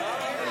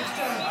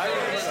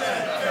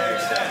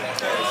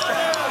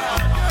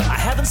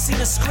haven't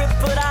seen a script,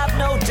 but I've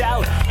no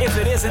doubt if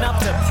it isn't up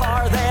to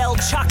par, they'll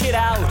chuck it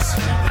out.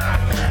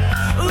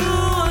 Ooh,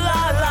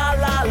 la, la,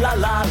 la, la,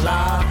 la,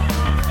 la.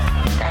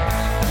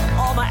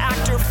 All my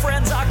actor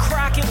friends are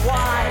cracking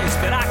wise,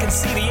 but I can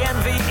see the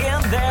envy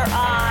in their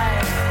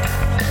eye.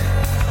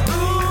 Ooh,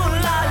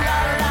 la, la,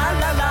 la,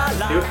 la, la,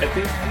 la. I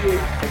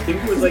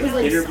think it was like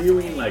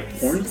interviewing like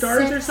porn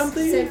stars or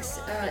something? Sex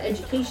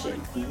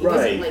education. It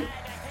right. wasn't,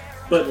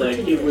 but like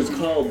it was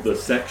called The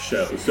Sex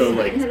Show, so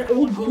like it had an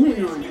old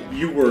woman on it.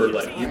 you were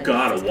like you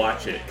gotta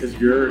watch it because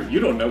you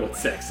don't know what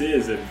sex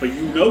is, but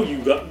you know you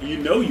want it. You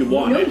know you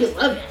love it.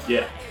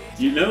 Yeah,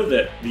 you know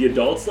that the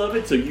adults love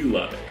it, so you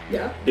love it.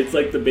 Yeah. It's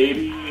like the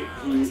baby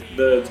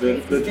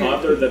the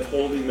toddler that's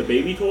holding the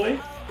baby toy.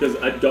 Because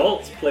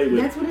adults play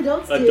with... That's what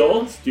adults do.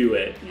 Adults do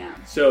it. Yeah.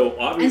 So,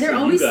 obviously, and they're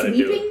always you gotta do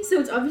sleeping, it. so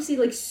it's obviously,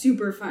 like,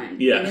 super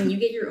fun. Yeah. And then you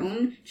get your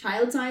own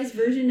child-sized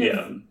version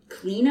of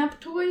clean-up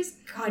toys.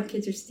 God,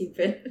 kids are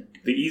stupid.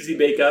 The Easy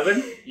Bake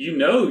Oven. You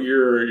know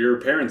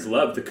your parents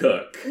love to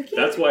cook. Cooking?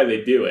 That's why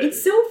they do it.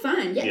 It's so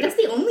fun. Yeah, that's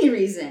the only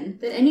reason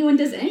that anyone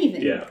does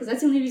anything. Yeah. Because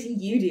that's the only reason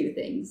you do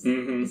things.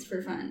 Mm-hmm. It's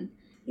for fun.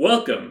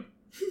 Welcome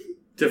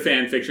to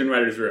Fan Fiction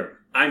Writer's Room.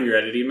 I'm your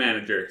editing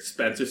manager,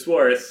 Spencer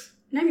Suarez.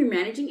 And I'm your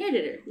managing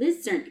editor,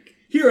 Liz Cernick.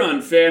 Here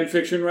on Fan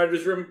Fiction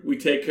Writer's Room, we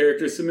take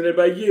characters submitted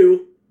by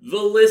you,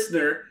 the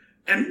listener,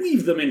 and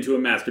weave them into a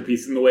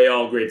masterpiece in the way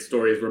all great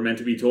stories were meant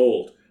to be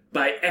told,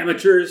 by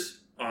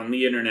amateurs on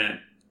the internet.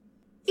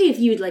 If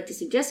you'd like to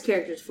suggest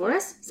characters for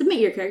us,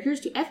 submit your characters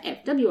to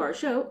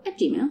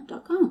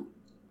ffwrshow@gmail.com.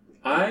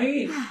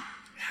 I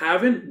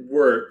haven't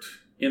worked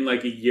in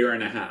like a year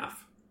and a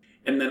half,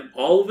 and then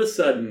all of a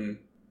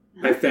sudden,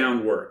 I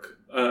found work.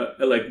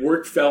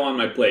 Work fell on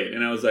my plate,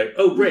 and I was like,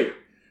 oh, great.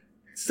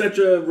 Such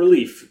a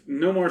relief.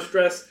 No more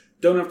stress.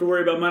 Don't have to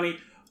worry about money.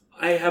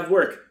 I have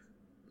work.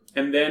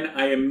 And then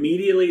I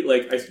immediately,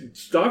 I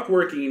stopped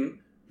working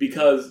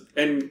because,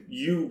 and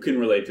you can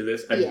relate to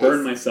this, I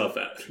burned myself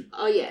out.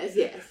 Oh, yes.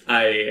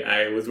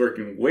 I was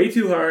working way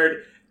too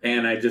hard,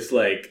 and I just,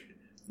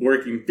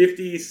 working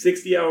 50,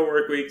 60-hour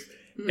work weeks,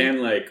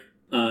 and, I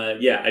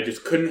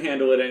just couldn't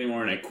handle it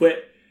anymore, and I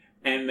quit.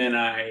 And then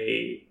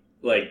I,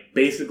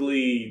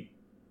 basically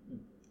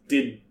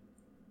did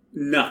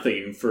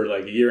nothing for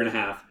a year and a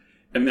half,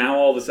 and now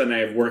all of a sudden I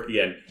have work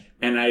again,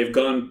 and I have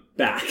gone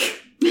back.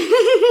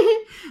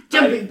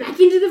 Jumping back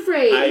into the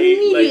fray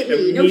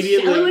immediately. No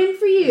shallowing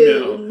for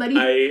you, buddy.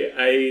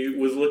 I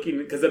was looking,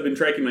 because I've been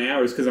tracking my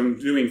hours, because I'm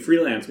doing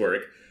freelance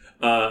work,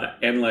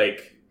 and I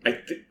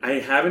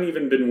haven't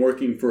even been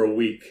working for a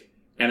week,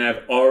 and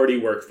I've already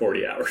worked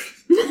 40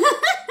 hours.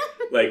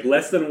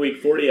 Less than a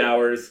week, 40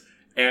 hours,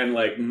 and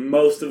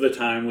most of the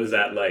time was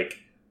at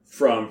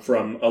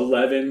from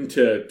 11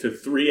 to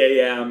 3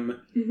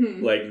 a.m.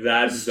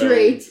 That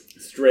straight.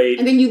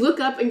 And then you look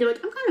up and you're like,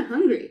 I'm kind of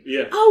hungry.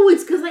 Yeah. Oh,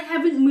 it's because I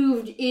haven't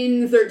moved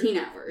in 13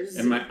 hours.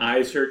 And my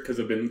eyes hurt because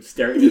I've been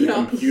staring at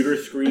a computer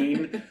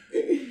screen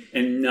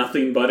and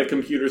nothing but a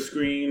computer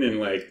screen and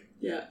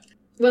Yeah.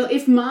 Well,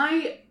 if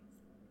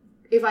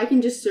I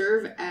can just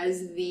serve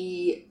as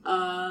the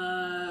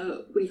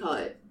what do you call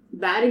it?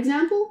 Bad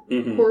example?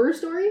 Horror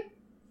story?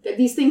 That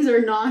these things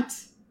are not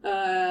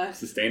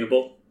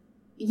sustainable.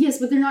 Yes,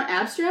 but they're not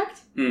abstract.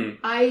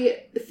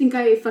 I think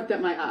I fucked up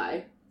my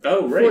eye.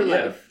 Oh, right, for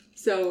life.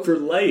 So for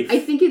life. I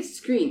think it's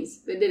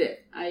screens that did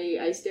it.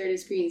 I stared at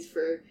screens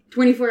for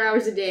 24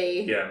 hours a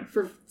day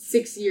for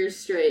 6 years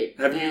straight.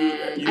 I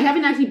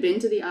haven't actually been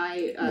to the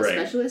eye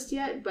specialist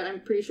yet, but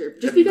I'm pretty sure.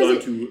 Have you gone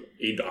to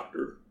a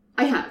doctor?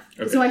 I have.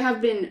 Okay. So I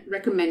have been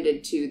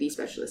recommended to the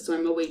specialist. So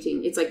I'm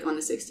awaiting. It's on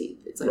the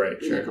 16th. It's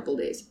in a couple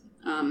days.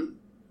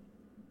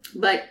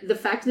 But the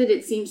fact that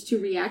it seems to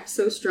react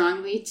so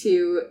strongly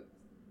to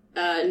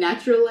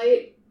natural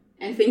light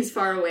and things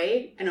far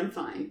away, and I'm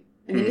fine.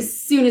 And then as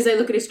soon as I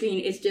look at a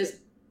screen, it's just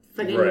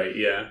fucking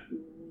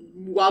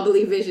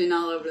wobbly vision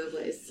all over the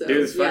place. So, it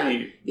was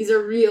funny. These are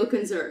real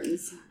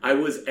concerns. I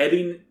was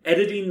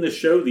editing the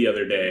show the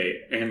other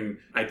day, and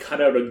I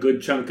cut out a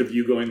good chunk of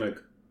you going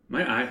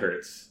my eye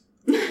hurts.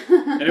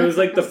 And it was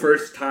the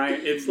first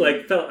time, it's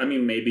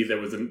maybe there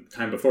was a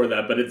time before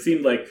that, but it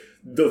seemed like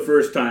the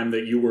first time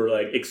that you were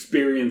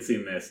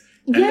experiencing this.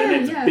 And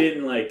then it's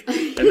been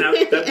and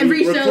that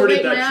every we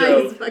recorded that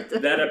show.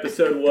 That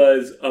episode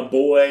was A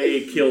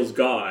Boy Kills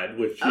God,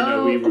 which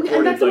we recorded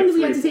and that's the one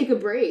we had to take a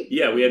break.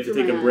 Yeah, we had to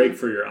take a break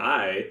for your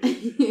eye,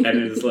 and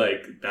it's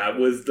that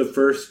was the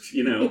first,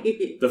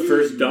 the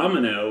first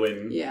domino,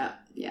 and yeah,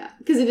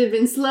 because it had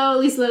been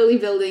slowly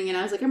building, and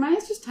I was like, are my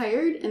eyes just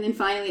tired? And then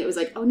finally, it was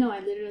oh no,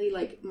 I literally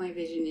my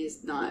vision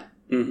is not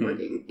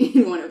working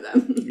in one of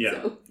them. Yeah.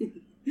 So.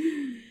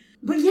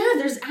 But yeah,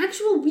 there's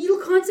actual real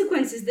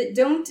consequences that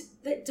don't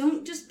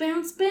just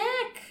bounce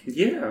back.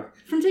 Yeah.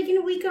 From taking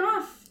a week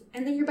off,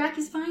 and then your back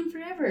is fine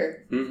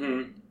forever.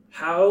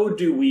 How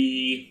do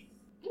we...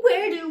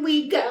 Where do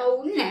we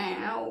go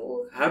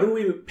now? How do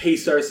we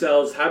pace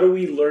ourselves? How do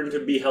we learn to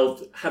be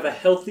have a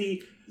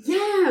healthy...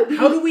 Yeah.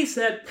 How do we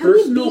set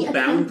personal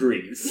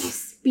boundaries?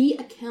 Yes, be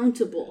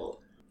accountable.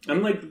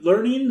 I'm, like,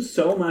 learning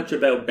so much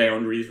about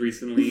boundaries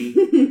recently.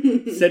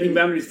 Setting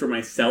boundaries for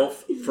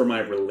myself, for my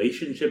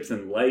relationships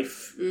and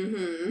life.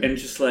 Mm-hmm. And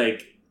just,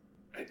 like,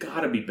 I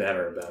gotta be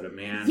better about it,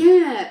 man.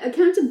 Yeah,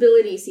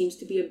 accountability seems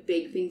to be a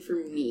big thing for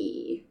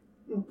me.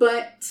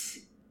 But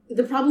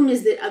the problem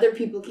is that other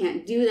people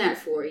can't do that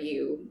for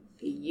you.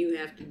 You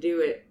have to do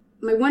it.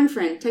 My one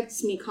friend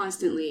texts me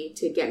constantly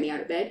to get me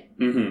out of bed.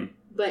 Mm-hmm.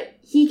 But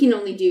he can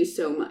only do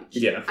so much.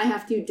 Yeah. I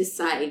have to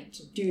decide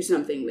to do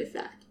something with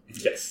that.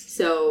 Yes.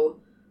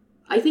 So,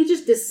 I think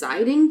just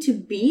deciding to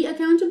be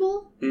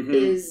accountable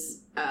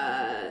is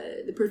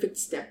the perfect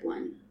step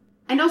one.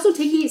 And also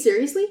taking it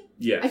seriously.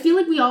 Yeah. I feel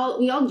like we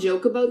all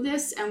joke about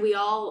this, and we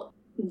all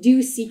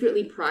do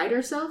secretly pride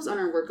ourselves on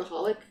our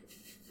workaholic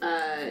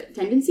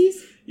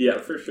tendencies. Yeah,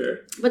 for sure.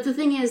 But the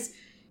thing is,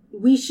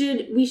 we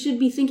should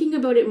be thinking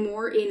about it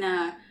more in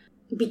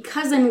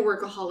because I'm a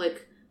workaholic,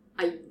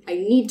 I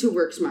need to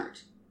work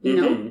smart. You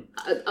know?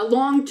 A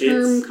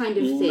long-term kind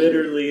of thing. It's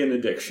literally an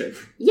addiction.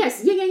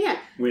 Yes, yeah.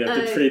 We have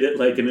to treat it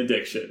like an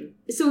addiction.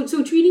 So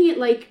treating it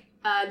like,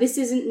 this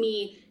isn't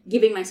me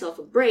giving myself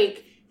a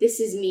break, this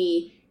is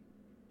me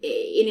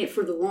in it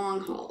for the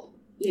long haul.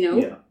 You know?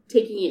 Yeah.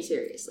 Taking it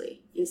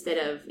seriously instead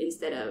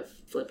of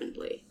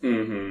flippantly.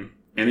 Mm-hmm.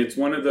 And it's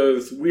one of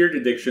those weird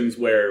addictions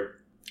where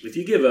if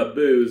you give up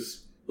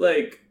booze,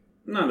 like,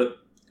 a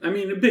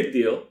big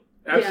deal.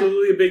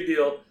 Absolutely a big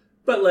deal.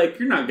 But, like,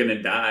 you're not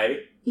gonna die.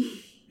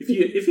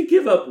 If you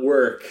give up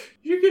work,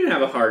 you're gonna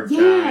have a hard time.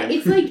 Yeah,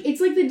 it's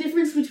like the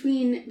difference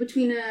between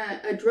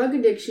a drug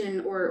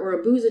addiction or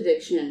a booze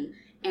addiction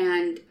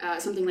and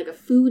something like a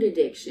food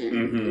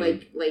addiction,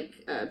 like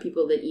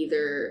people that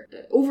either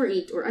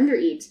overeat or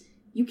undereat.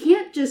 You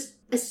can't just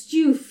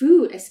eschew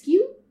food.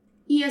 Eschew?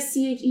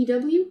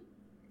 ESCHEW?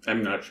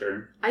 I'm not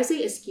sure. I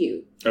say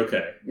eschew.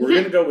 Okay, we're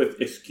gonna go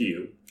with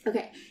eschew.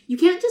 Okay, you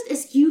can't just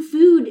eschew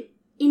food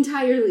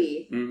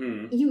entirely.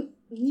 Mm-hmm.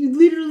 You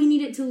literally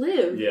need it to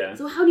live. Yeah.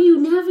 So how do you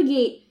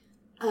navigate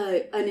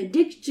an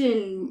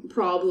addiction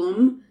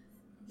problem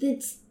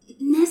that's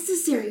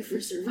necessary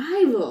for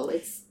survival?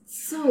 It's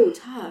so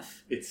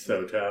tough. It's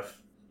so tough.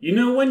 You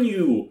know when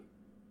you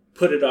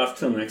put it off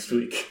till next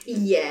week?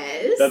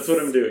 Yes. That's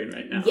what I'm doing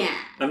right now. Yeah.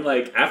 I'm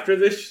like, after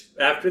the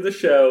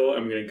show,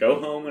 I'm going to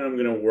go home and I'm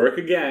going to work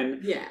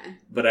again. Yeah.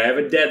 But I have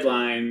a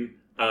deadline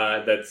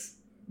that's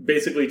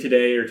basically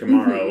today or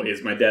tomorrow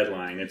is my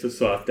deadline. It's a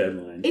soft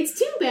deadline. It's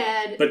too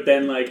bad. But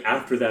then, like,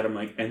 after that, I'm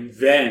like, and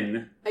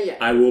then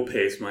I will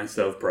pace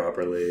myself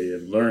properly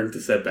and learn to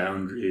set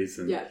boundaries.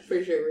 And yeah,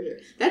 for sure.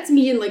 That's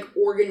me in, like,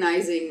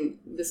 organizing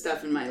the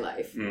stuff in my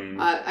life.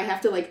 I have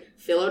to, like,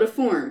 fill out a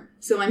form.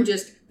 So I'm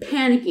just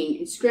panicking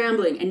and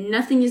scrambling, and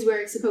nothing is where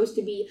it's supposed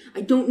to be.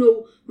 I don't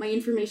know my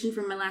information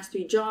from my last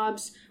 3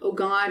 jobs. Oh,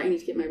 God, I need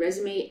to get my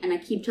resume. And I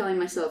keep telling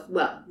myself,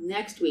 well,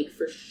 next week,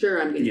 for sure,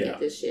 I'm going to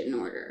get this shit in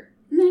order.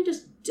 And then I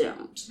just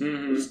don't.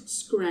 I just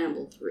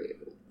scramble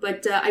through.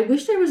 But I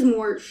wish there was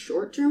more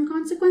short-term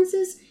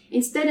consequences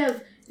instead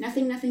of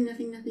nothing.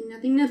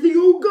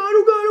 Oh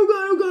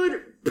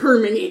God.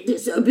 Permanent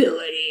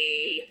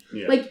disability.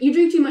 Yeah. Like, you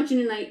drink too much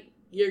in a night,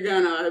 you're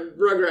gonna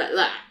regret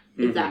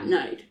that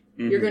night.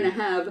 You're gonna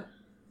have,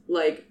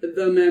 like,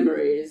 the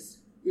memories.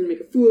 You're gonna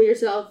make a fool of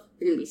yourself.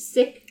 You're gonna be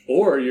sick.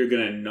 Or you're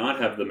gonna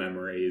not have the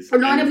memories. Or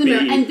not have the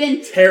memories. And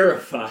then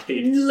terrified.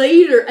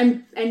 Later,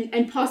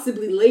 and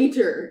possibly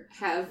later,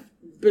 have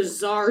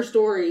bizarre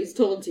stories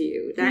told to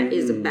you. That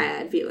is a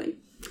bad feeling.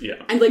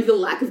 Yeah. And, like, the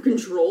lack of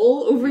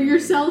control over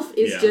yourself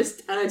is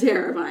just a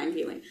terrifying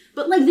feeling.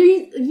 But, like, there,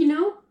 you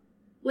know?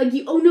 Like,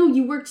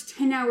 you worked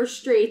 10 hours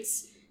straight.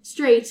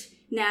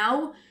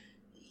 Now,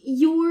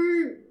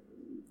 you're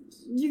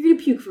gonna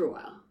puke for a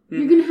while.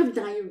 You're gonna have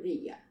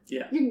diarrhea.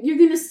 Yeah. You're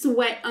gonna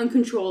sweat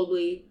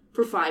uncontrollably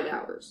for 5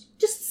 hours.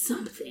 Just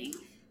something.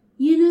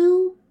 You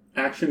know?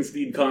 Actions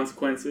need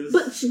consequences.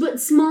 But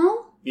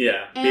small?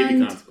 Yeah, baby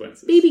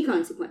consequences. Baby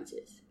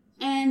consequences.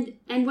 And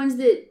ones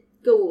that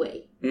go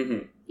away.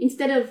 Mm-hmm.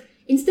 Instead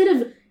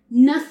of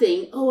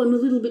nothing, oh, I'm a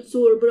little bit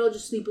sore, but I'll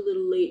just sleep a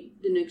little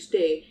late the next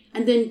day.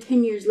 And then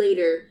 10 years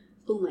later,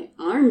 oh, my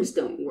arms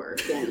don't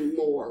work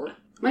anymore.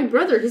 My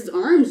brother, his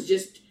arms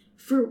just,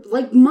 for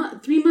like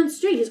 3 months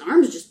straight, his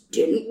arms just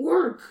didn't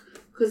work.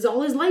 Because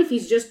all his life,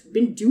 he's just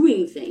been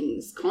doing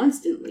things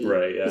constantly.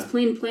 Right, yeah. He's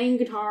playing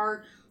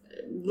guitar,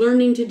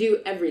 learning to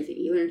do everything.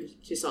 He learned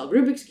to solve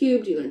Rubik's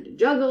Cube, he learned to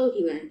juggle,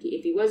 he learned to,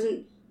 if he was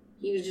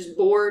just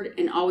bored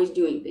and always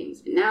doing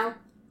things. And now,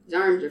 his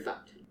arms are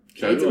fucked.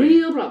 It's a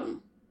real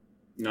problem.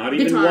 Not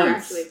even guitar,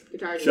 once. Actually.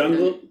 Guitar.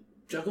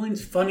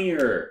 Juggling's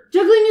funnier.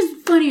 Juggling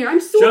is funnier. I'm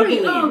sorry.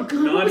 Juggling, oh, God,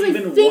 not what was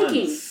even I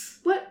thinking? Once.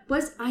 What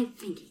was I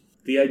thinking?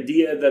 The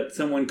idea that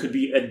someone could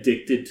be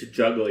addicted to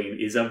juggling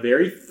is a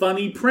very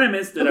funny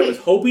premise that I was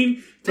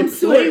hoping to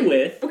play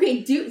with.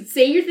 Okay,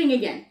 say your thing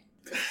again.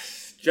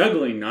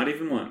 Juggling, not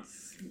even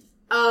once.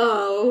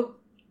 Oh,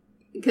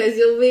 because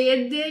you'll be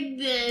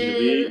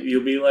addicted.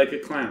 You'll be like a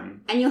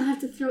clown. And you'll have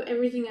to throw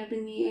everything up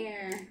in the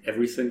air.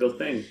 Every single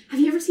thing.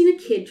 Have you ever seen a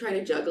kid try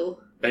to juggle?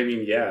 I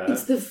mean, yeah.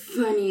 It's the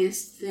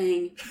funniest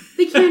thing.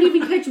 They can't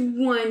even catch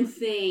one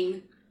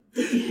thing.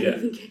 You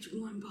can catch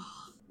one ball.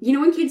 You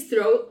know when kids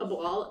throw a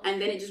ball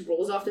and then it just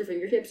rolls off their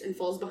fingertips and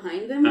falls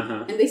behind them?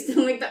 And they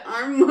still make the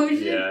arm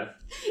motion? Yeah.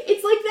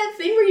 It's like that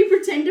thing where you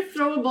pretend to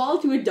throw a ball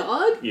to a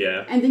dog.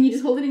 Yeah. And then you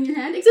just hold it in your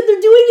hand. Except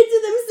they're doing it to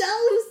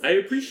themselves. I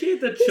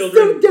appreciate that so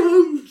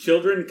dumb.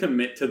 Children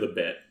commit to the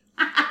bit.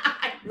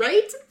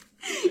 Right?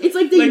 It's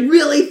like they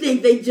really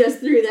think they just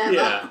threw that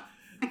ball.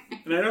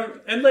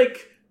 And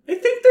I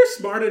think they're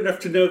smart enough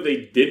to know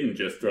they didn't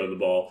just throw the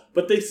ball,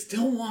 but they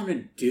still want to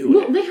do it.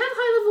 Well, they have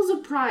high levels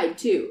of pride,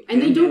 too.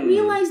 And they don't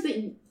realize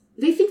that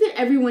they think that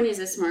everyone is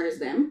as smart as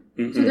them.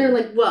 So they're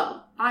like,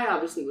 well, I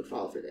obviously would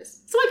fall for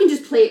this. So I can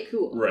just play it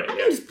cool. Right, I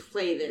can just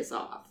play this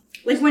off.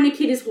 Like when a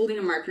kid is holding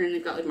a marker and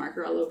they've got like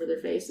marker all over their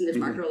face and there's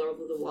marker all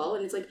over the wall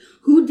and it's like,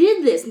 who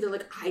did this? And they're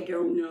like, I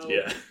don't know.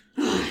 Yeah.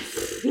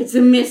 It's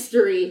a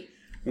mystery.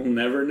 We'll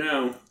never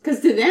know. Because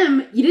to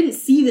them, you didn't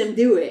see them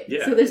do it.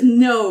 Yeah. So there's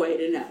no way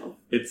to know.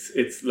 It's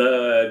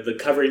the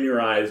covering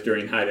your eyes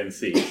during hide and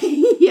seek.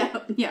 Yeah.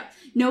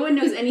 No one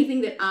knows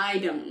anything that I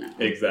don't know.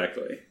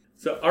 Exactly.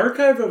 So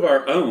Archive of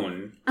Our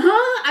Own...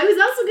 I was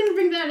also going to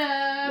bring that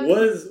up.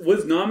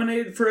 Was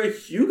nominated for a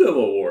Hugo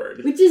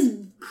Award. Which is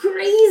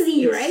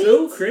crazy, right? It's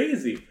so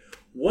crazy.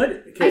 What?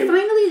 Okay.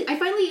 I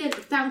finally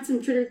found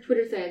some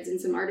Twitter threads and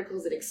some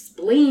articles that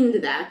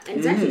explained that, and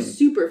it's actually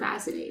super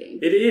fascinating.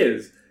 It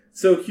is.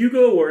 So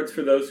Hugo Awards,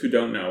 for those who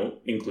don't know,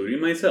 including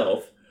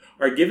myself,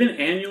 are given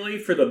annually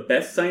for the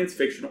best science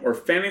fiction or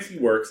fantasy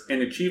works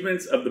and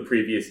achievements of the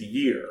previous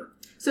year.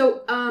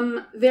 So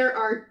there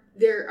are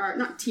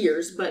not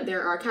tiers, but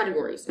there are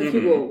categories of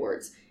Hugo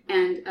Awards,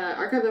 and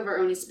Archive of Our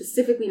Own is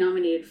specifically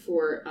nominated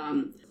for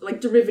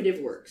derivative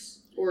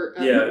works or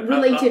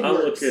related works. I'll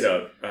look it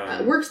up.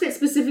 Works that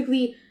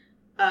specifically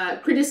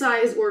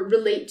criticize or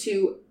relate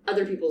to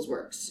other people's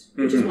works,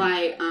 which is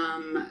why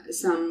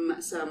some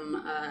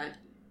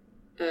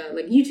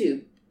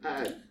YouTube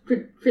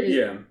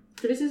critiquers,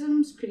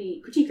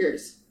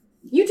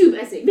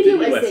 YouTube video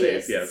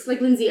essayists, yes.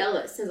 like Lindsay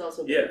Ellis has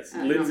also been. Yes,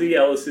 Lindsay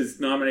Ellis is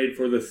nominated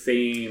for the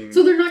same.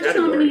 So they're not just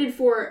category. nominated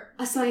for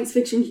a science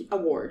fiction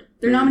award;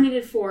 they're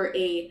nominated for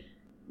a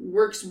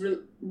works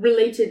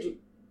related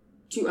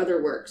to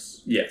other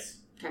works. Yes.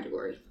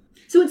 Category.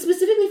 So it's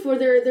specifically for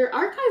their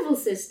archival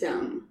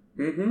system,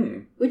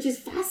 which is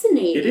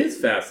fascinating. It is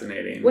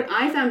fascinating. What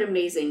I found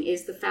amazing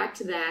is the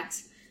fact that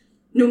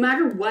no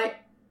matter what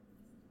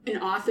an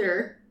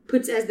author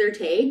puts as their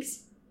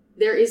tags,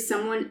 there is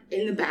someone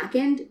in the back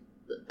end,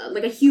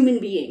 like a human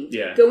being,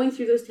 going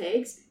through those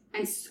tags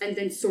and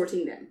then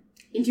sorting them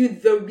into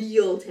the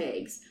real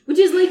tags. Which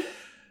is like,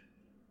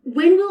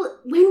 when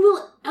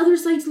will other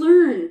sites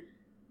learn?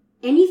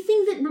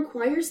 Anything that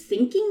requires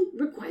thinking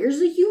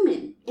requires a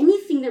human.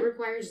 Anything that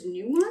requires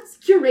nuance,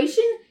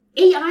 curation,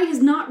 AI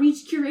has not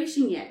reached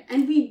curation yet.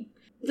 And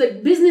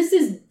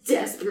businesses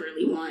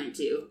desperately want it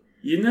to.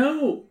 You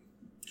know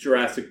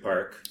Jurassic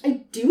Park.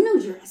 I do know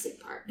Jurassic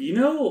Park. You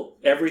know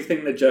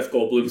everything that Jeff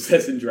Goldblum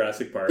says in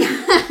Jurassic Park?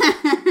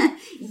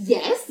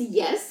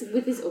 Yes,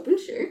 with his open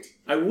shirt.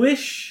 I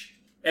wish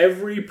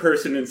every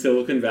person in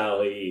Silicon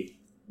Valley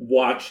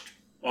watched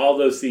all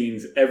those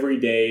scenes every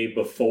day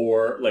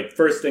before,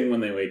 first thing when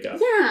they wake up.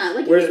 Yeah,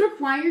 it was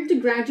required to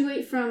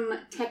graduate from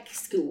tech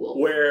school.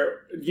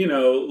 Where,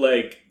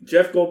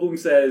 Jeff Goldblum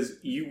says,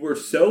 you were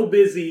so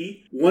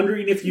busy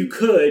wondering if you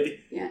could,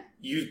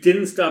 you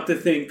didn't stop to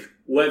think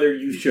whether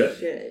you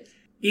should.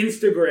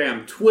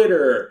 Instagram,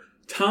 Twitter,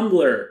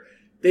 Tumblr,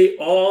 they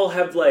all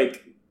have, the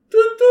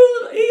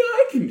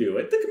AI can do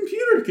it. The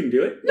computer can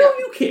do it. No,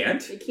 you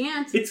can't. It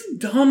can't. It's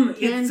dumb.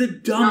 It's a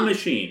dumb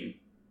machine.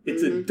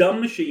 It's a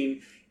dumb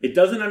machine. It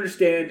doesn't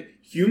understand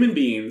human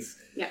beings.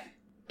 Yeah.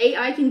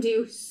 AI can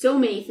do so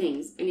many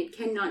things, and it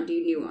cannot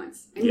do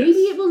nuance. And maybe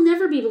it will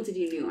never be able to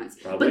do nuance.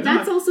 Probably but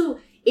that's also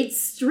its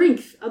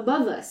strength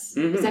above us.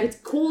 Is that it's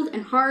cold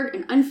and hard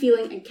and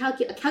unfeeling and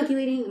a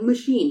calculating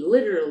machine,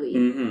 literally.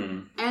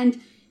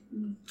 And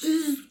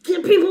just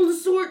get people to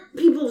sort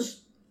people's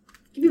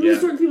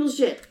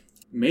shit.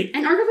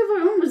 And Archive of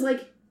Our Own was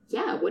like,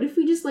 what if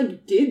we just,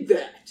 did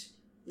that?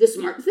 The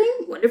smart thing?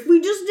 What if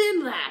we just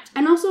did that?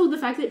 And also the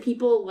fact that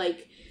people,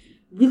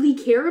 really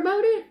care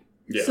about it.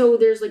 Yeah. So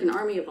there's, an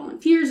army of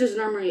volunteers. There's an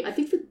army, I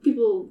think that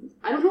people,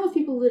 I don't know if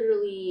people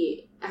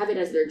literally have it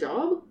as their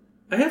job.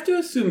 I have to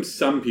assume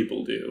some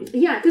people do.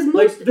 Yeah,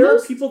 because there are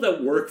people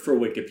that work for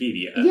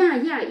Wikipedia.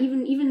 Yeah,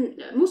 even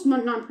most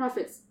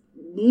nonprofits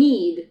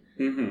need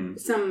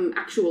some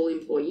actual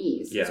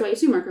employees. Yeah. So I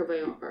assume Archive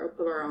of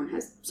Our Own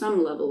has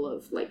some level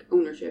of,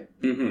 ownership.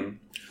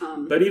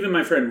 But even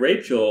my friend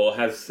Rachel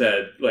has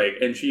said,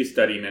 and she's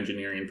studying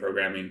engineering and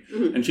programming,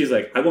 and she's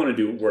like, I want to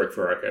do work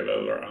for Archive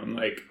of Our Own.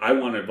 I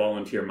want to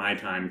volunteer my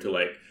time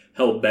to,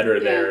 help better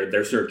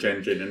their search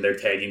engine and their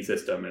tagging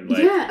system. And,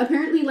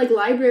 apparently,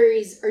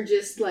 libraries are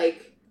just,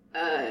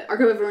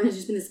 Archive of Our Own has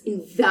just been this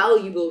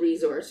invaluable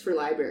resource for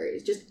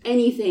libraries. Just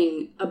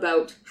anything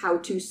about how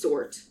to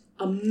sort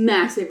a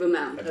massive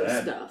amount of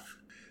stuff.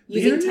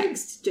 Using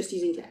text.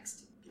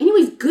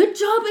 Anyways, good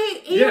job,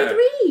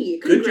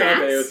 AO3! Good job,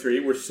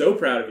 AO3. We're so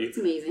proud of you. It's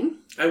amazing.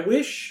 I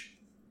wish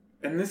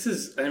And this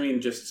is, I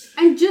mean,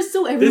 And just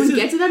so everyone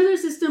gets it out of their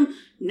system,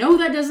 no,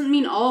 that doesn't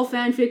mean all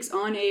fanfics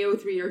on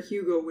AO3 are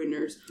Hugo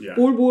winners. Yeah.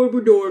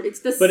 It's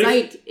the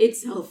site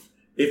itself.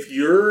 If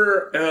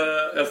you're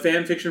a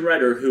fanfiction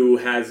writer who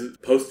has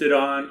posted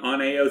on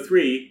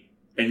AO3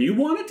 and you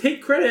want to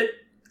take credit,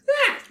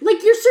 yeah.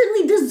 Like, you're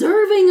certainly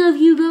deserving of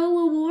Hugo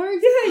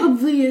awards,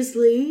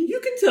 obviously. You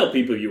can tell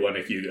people you want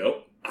a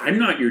Hugo. I'm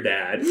not your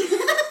dad.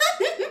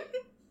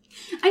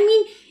 I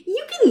mean,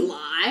 you can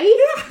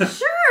lie. Yeah.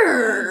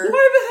 Sure.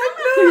 Why the heck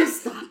not? I'm not gonna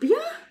stop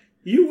you.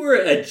 You were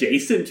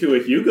adjacent to a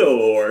Hugo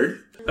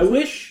Award. I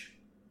wish...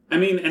 I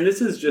mean, and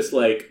this is just,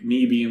 like,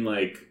 me being,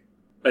 like,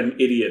 an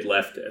idiot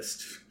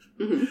leftist.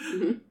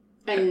 Mm-hmm, mm-hmm.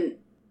 An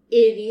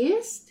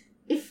idiotist?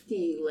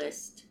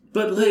 Ifty-list.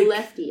 But, like...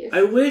 Leftyist.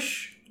 I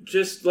wish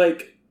just,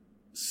 like...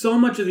 So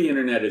much of the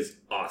internet is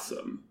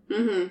awesome.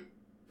 Mm-hmm.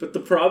 But the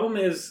problem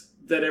is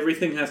that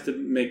everything has to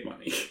make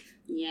money.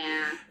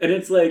 Yeah. And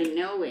it's like it.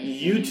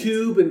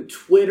 YouTube and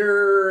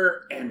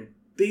Twitter and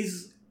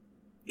these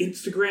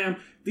Instagram,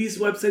 these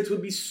websites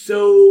would be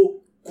so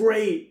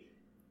great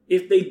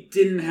if they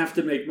didn't have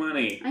to make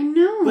money. I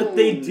know. But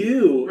they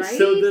do, right?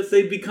 so that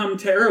they become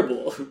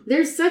terrible.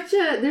 There's such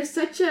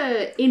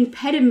a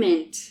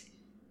impediment,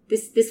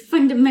 this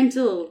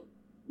fundamental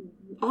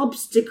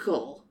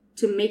obstacle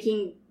to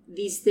making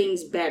these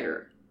things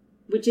better,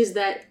 which is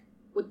that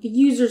what the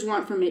users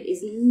want from it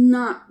is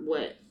not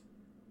what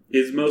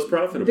is most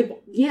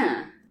profitable.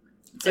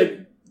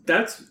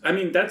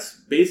 That's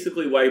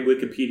basically why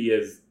Wikipedia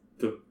is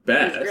the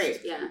best. That's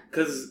great, yeah.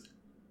 Because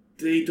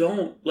they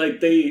don't, like,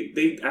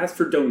 they ask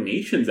for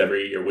donations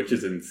every year, which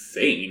is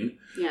insane.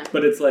 Yeah.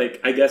 But it's like,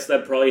 I guess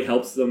that probably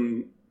helps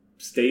them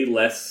stay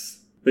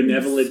less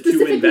benevolent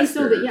to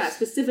investors.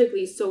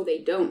 Specifically so they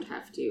don't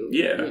have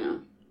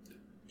to,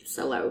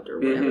 sell out or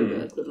whatever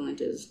the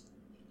equivalent is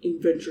in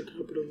venture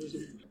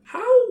capitalism.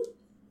 How?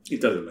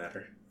 It doesn't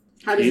matter.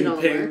 How does it all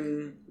work?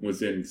 Kingpin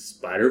was in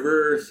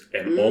Spider-Verse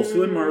and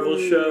also in Marvel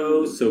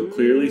shows, so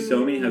clearly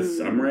Sony has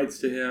some rights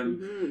to him.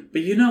 Mm-hmm.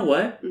 But you know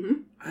what?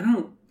 Mm-hmm. I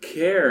don't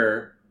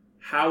care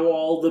how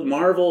all the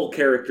Marvel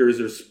characters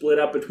are split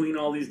up between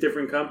all these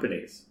different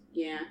companies.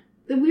 Yeah.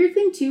 The weird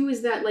thing, too,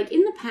 is that, like,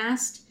 in the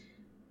past,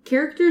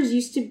 characters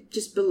used to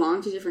just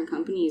belong to different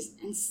companies,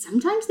 and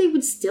sometimes they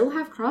would still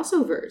have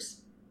crossovers.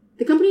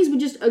 The companies would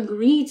just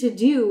agree to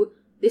do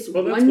this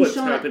one-shot Well, that's what's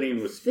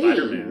happening with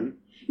Spider-Man.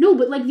 No,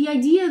 but, like, the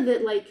idea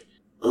that, like,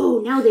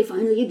 oh, now they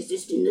finally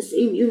exist in the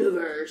same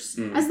universe.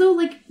 As though,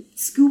 like,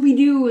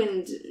 Scooby-Doo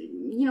and,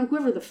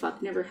 whoever the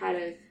fuck never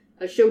had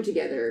a show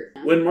together.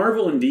 When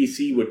Marvel and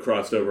DC would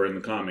cross over in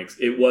the comics,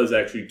 it was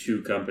actually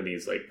two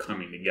companies, like,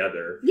 coming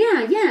together.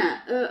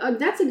 Yeah.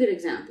 That's a good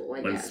example,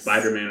 I guess. When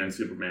Spider-Man and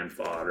Superman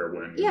fought, or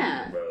when...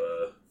 Yeah.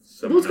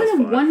 Those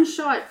kind of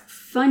one-shot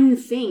fun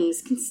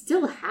things can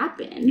still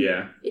happen.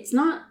 Yeah. It's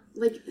not,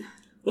 like...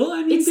 Well,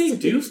 I mean, they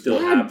do still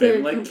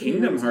happen. Like,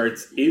 Kingdom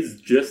Hearts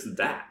is just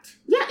that.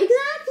 Yeah,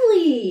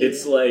 exactly!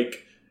 It's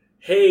like,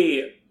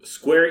 hey,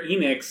 Square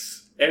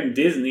Enix and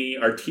Disney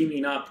are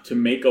teaming up to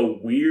make a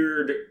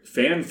weird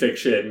fan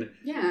fiction.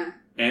 Yeah.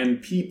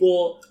 And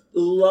people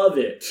love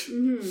it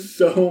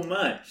so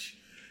much.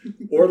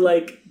 Or,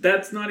 like,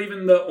 that's not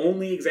even the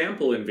only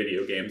example in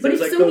video games. There's,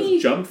 like, those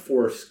Jump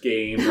Force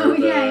games. Oh,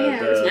 yeah.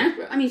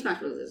 Smash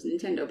Bros. Is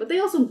Nintendo. But they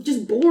also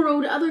just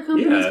borrowed other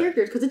companies'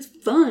 characters because it's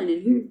fun.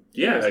 And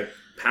like,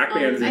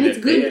 Pac-Man's in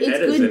it.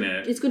 Bayonetta's in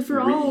it. It's good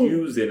for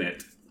Ryu's in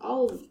it.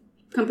 All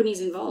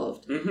companies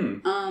involved.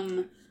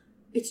 Mm-hmm.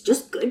 It's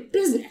just good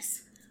business.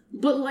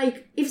 But,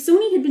 like, if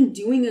Sony had been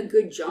doing a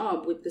good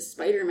job with the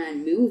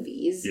Spider-Man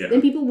movies, then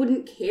people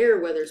wouldn't care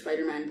whether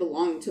Spider-Man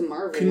belonged to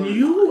Marvel or not. Can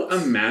you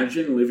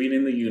imagine living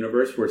in the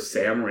universe where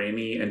Sam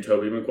Raimi and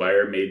Tobey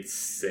Maguire made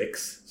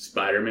 6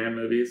 Spider-Man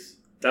movies?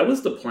 That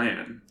was the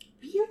plan.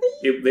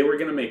 Really? They were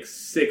going to make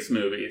 6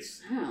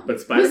 movies. Wow. But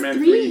Spider-Man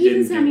 3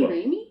 didn't do well.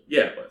 Raimi?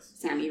 Yeah, it was.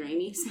 Sam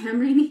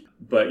Raimi?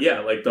 But,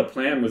 yeah, like, the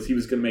plan was he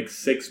was going to make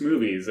 6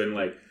 movies, and,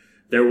 like,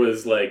 there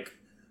was, like...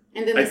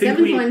 And then the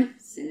 7th one,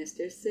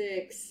 Sinister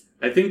Six.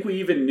 I think we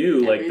even knew,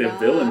 like, the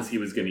villains he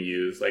was going to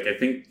use. Like, I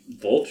think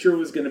Vulture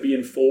was going to be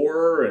in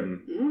 4,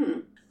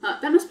 and...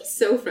 That must be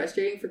so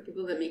frustrating for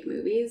people that make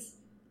movies.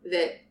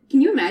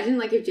 Can you imagine,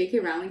 like, if J.K.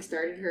 Rowling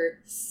started her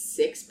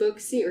 6-book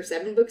or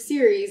 7-book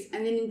series,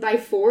 and then by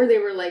 4 they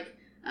were like,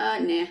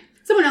 nah.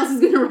 Someone else is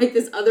going to write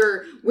this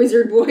other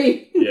Wizard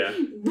Boy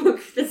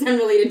book that's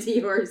unrelated to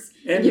yours.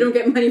 And you don't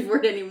get money for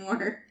it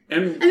anymore.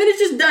 And then it's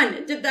just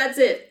done. That's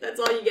it. That's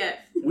all you get.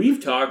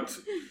 We've talked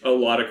a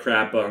lot of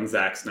crap on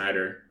Zack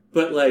Snyder.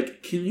 But,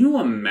 like, can you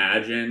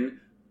imagine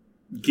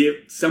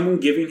someone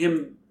giving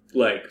him,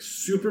 like,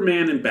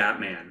 Superman and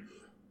Batman?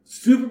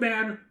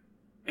 Superman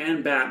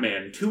and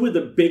Batman, 2 of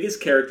the biggest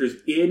characters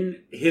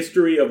in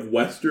history of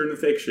Western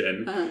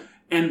fiction.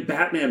 And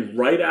Batman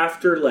right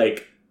after,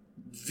 like,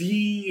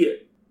 the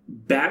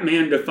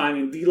Batman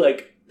defining, the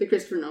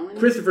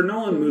Christopher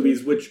Nolan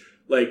movies, which,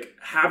 like,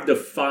 have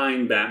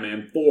defined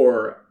Batman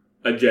for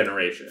a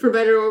generation. For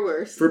better or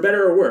worse. For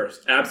better or worse,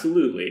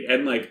 absolutely.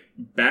 And, like,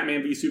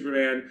 Batman v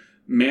Superman,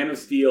 Man of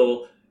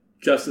Steel,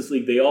 Justice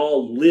League, they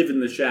all live in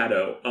the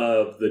shadow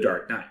of the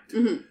Dark Knight.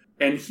 Mm-hmm.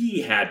 And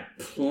he had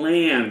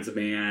plans,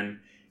 man.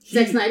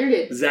 Zack Snyder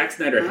did. Zack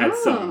Snyder had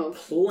some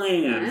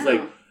plans. Wow.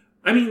 Like,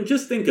 I mean,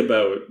 just think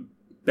about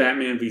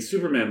Batman v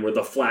Superman, where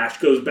the Flash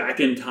goes back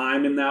in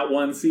time in that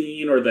one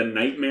scene, or the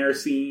Nightmare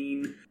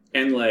scene.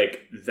 And,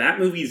 like, that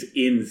movie's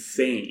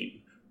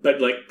insane.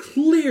 But, like,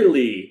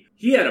 clearly,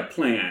 he had a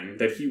plan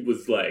that he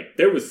was, like,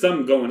 there was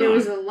some going on. There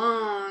was a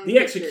long... The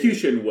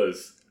execution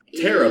was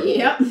terrible.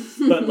 Yep.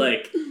 But,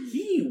 like,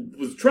 he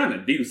was trying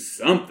to do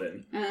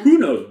something. Who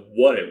knows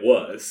what it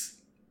was.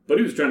 But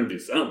he was trying to do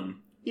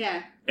something.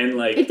 Yeah. And,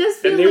 like... It does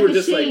feel and they like were a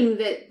just shame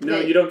like, no,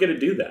 you don't get to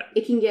do that.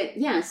 It can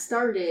get,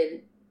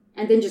 started,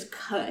 and then just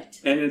cut.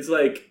 And it's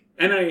like...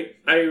 And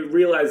I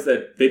realized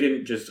that they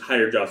didn't just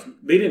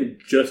they didn't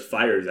just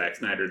fire Zack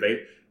Snyder.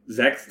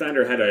 Zack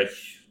Snyder had a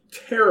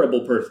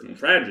terrible personal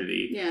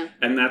tragedy. Yeah.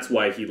 And that's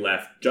why he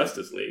left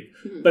Justice League.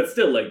 Mm-hmm. But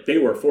still, like, they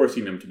were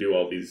forcing him to do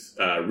all these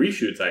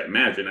reshoots, I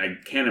imagine. I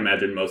can't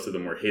imagine most of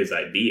them were his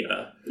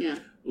idea. Yeah.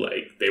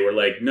 Like, they were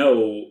like,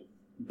 no,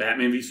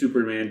 Batman v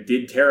Superman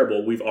did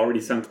terrible. We've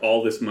already sunk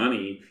all this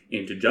money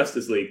into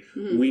Justice League.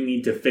 Mm-hmm. We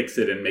need to fix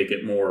it and make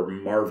it more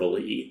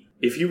Marvel-y.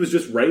 If he was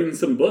just writing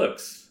some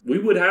books, we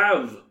would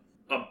have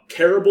a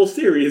terrible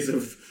series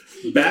of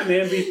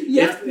Batman v...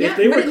 If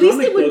they were but at least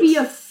it would books, be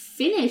a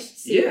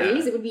finished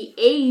series. It would be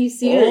a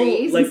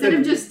series instead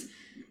of just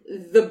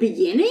the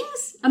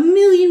beginnings. A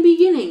million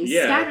beginnings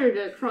scattered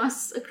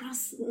across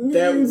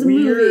millions of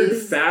movies. That weird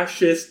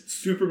fascist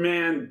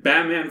Superman,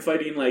 Batman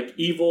fighting like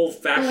evil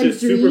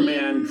fascist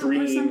Superman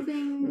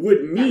dream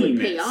would mean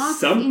pay off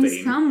something.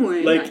 In some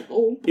way. Like,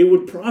 it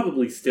would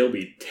probably still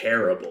be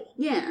terrible.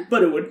 Yeah.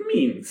 But it would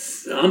mean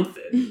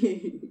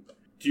something.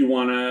 Do you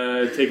want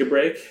to take a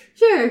break?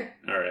 Sure.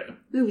 All right.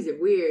 Movies are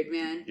weird,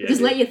 man. Yeah,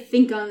 just let you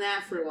think on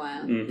that for a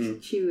while. Mm-hmm.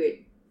 Just chew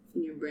it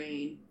in your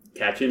brain.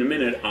 Catch you in a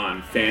minute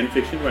on Fan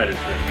Fiction Writers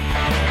Room.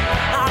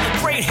 I'm a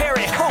great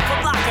hairy hope.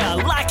 I'm like a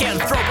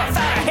lycanthrope. I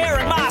found a hair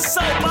in my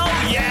soap.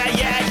 Oh, yeah,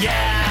 yeah,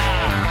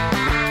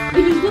 yeah.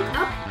 When you look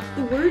up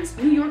the words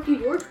New York, New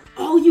York,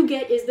 all you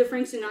get is the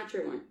Frank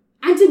Sinatra one.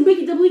 And to make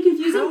it doubly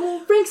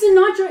confusing, Frank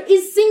Sinatra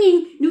is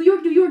singing New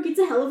York, New York, it's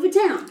a hell of a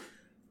town.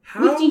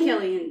 With Gene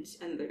Kelly and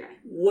another guy.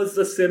 Was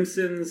The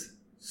Simpsons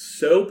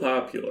so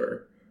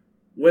popular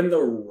when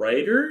the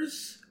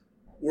writers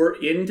were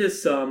into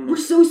some We're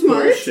so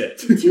smart. bullshit?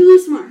 Too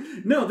smart.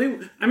 No,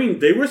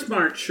 they were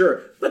smart,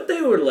 sure. But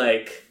they were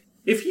like,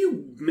 if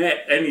you met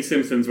any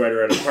Simpsons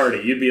writer at a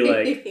party, you'd be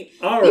like,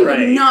 all right.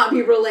 It would not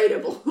be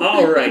relatable.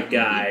 All right,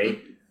 guy.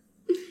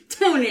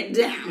 Tone it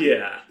down.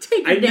 Yeah. Take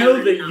it I down know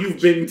a that notch. you've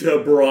been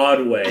to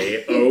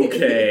Broadway,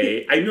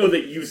 okay. I know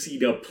that you've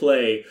seen a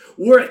play.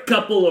 We're a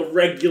couple of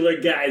regular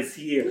guys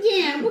here.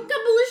 Yeah, we're a couple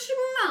of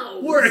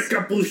schmoes. We're a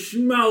couple of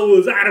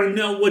schmoes. I don't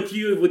know what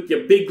you, with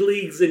your big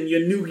leagues and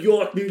your New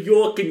York,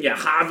 and your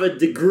Harvard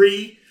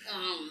degree.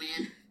 Oh,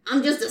 man.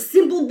 I'm just a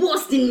simple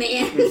Boston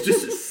man. I'm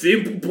just a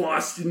simple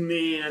Boston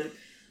man.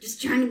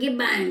 Just trying to get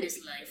by in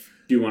this life.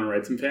 Do you want to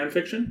write some fan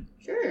fiction?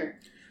 Sure.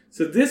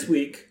 So this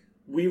week,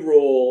 we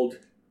rolled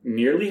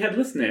Nearly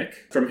Headless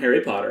Nick from Harry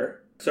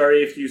Potter.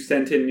 Sorry if you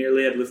sent in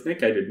Nearly Headless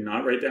Nick. I did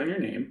not write down your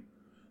name.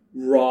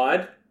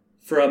 Rod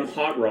from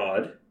Hot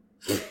Rod.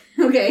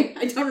 Okay,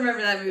 I don't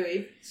remember that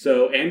movie.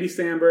 So Andy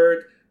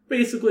Samberg,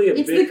 basically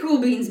It's the Cool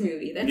Beans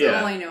movie. That's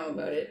all I know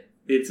about it.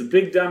 It's a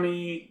big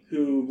dummy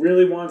who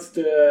really wants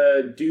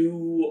to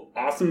do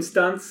awesome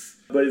stunts,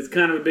 but is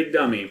kind of a big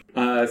dummy.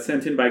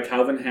 Sent in by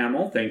Calvin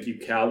Hamill. Thank you,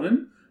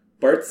 Calvin.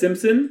 Bart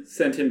Simpson,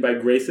 sent in by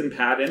Grayson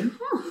Patton.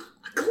 Huh,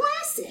 a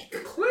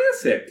classic.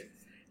 Classic.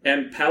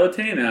 And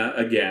Palatana,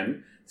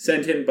 again,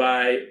 sent in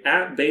by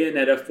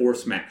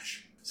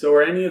 @Bayonetta4Smash. So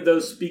are any of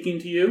those speaking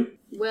to you?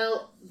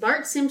 Well,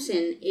 Bart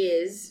Simpson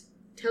is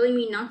telling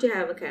me not to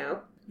have a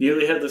cow.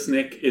 Nearly Headless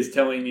Nick is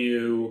telling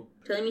you...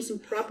 Telling me some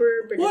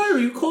proper British... Why are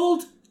you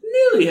called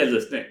Nearly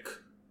Headless Nick?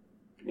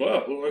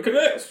 Well, look at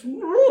this.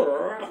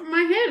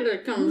 My head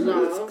that comes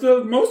off.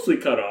 It's mostly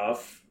cut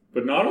off,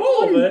 but not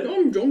all of it.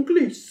 I'm John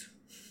Cleese.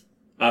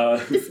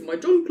 This is my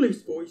John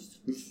Cleese voice.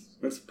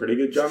 That's a pretty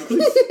good John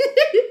Cleese.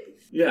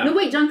 Yeah. No,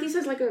 wait, John Cleese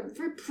has like a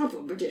very proper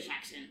British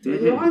accent.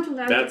 Mm-hmm. You aren't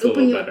allowed That's to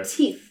open a your little better.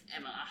 teeth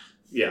ever.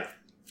 Yeah.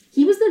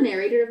 He was the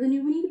narrator of the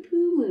new Winnie the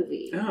Pooh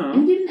movie. Oh.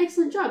 And he did an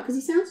excellent job because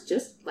he sounds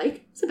just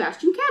like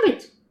Sebastian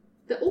Cabot,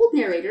 the old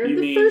narrator of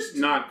the first...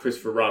 not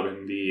Christopher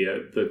Robin, the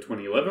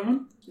 2011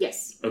 one?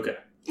 Yes. Okay.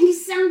 And he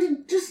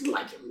sounded just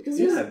like him because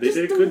he was they just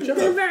did a good job.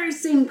 the very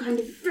same kind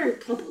of very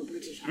proper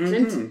British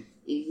accent. Mm-hmm.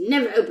 He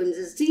never opens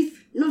his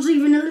teeth, not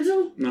even a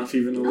little. Not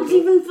even a Not little.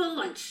 even for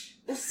lunch.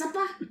 Or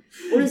supper.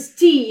 Or his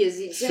tea, as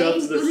he'd say.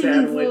 Shoves the not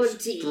sandwich even for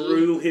tea.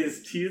 through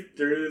his teeth,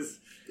 through his...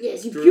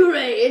 Yes, you puree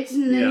it,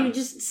 and then Yeah. you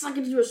just suck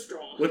it through a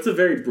straw. What's a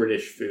very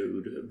British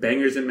food?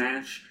 Bangers and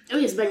mash? Oh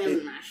yes, bangers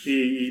and mash.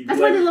 He That's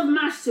why they love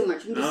mash so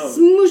much. You just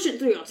Oh. smoosh it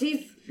through your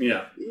teeth.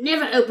 Yeah.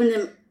 Never open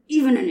them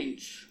even an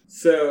inch.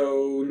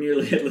 So,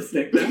 Nearly Headless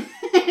Nick then?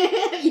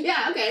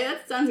 Yeah, okay,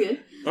 that sounds good.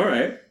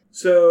 Alright.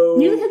 So...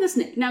 Nearly Headless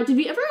Nick. Now, did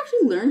we ever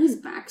actually learn his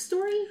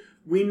backstory?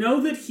 We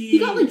know that he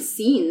got, like,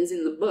 scenes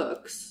in the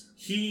books.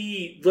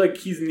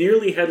 He's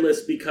nearly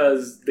headless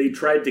because they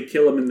tried to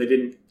kill him and they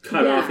didn't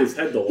cut off his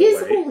head the whole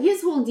way.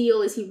 His whole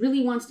deal is he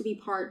really wants to be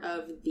part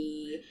of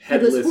the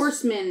Headless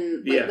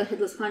Horseman, like the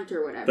Headless Hunt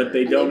or whatever. But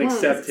they don't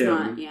accept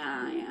him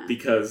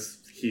because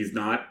he's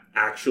not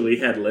actually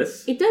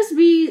headless. It does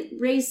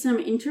raise some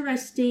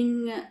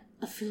interesting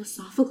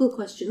philosophical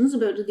questions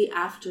about the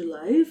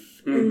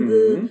afterlife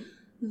and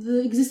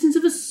the existence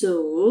of a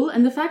soul,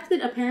 and the fact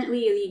that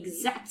apparently the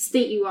exact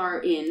state you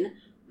are in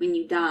when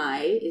you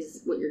die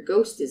is what your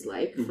ghost is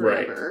like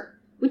forever,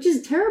 which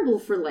is terrible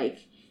for,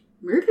 like,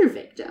 murder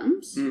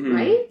victims,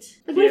 right?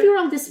 Like, what if you were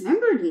all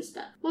dismembered and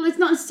stuff? Well, it's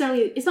not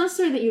necessarily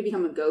that you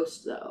become a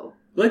ghost, though.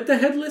 Like the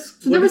Headless...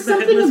 So there was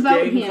something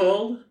about him...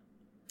 Called?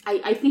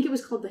 I think it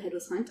was called the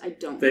Headless Hunt. I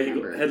don't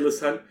remember. Headless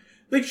Hunt?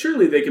 Like,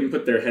 surely they can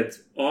put their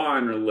heads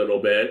on a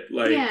little bit,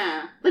 like...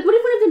 Yeah. Like, what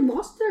if one of them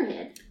lost their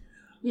head?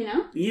 You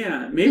know?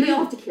 Yeah, maybe... Do they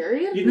all have to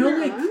carry it in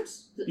their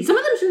arms? Some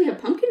of them surely have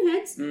pumpkin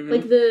heads,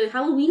 like the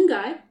Halloween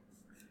guy.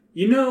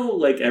 You know,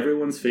 like,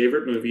 everyone's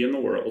favorite movie in the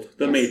world,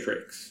 The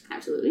Matrix.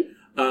 Absolutely.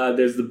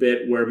 There's the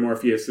bit where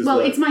Morpheus is... Well,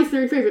 it's my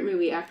third favorite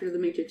movie after The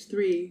Matrix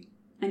 3,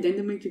 and then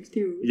The Matrix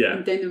 2,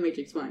 and then The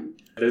Matrix 1.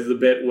 There's the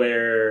bit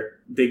where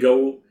they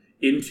go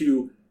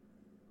into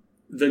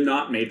the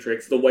not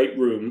Matrix, the White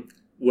Room,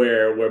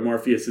 where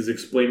Morpheus is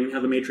explaining how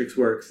the Matrix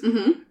works,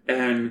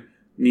 and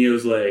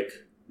Neo's like,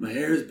 my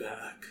hair's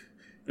back.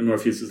 And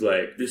Morpheus is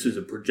like, this is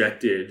a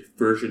projected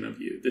version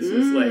of you. This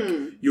is,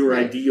 like, your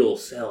ideal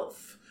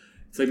self.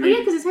 It's like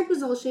because his head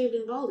was all shaved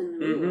and bald in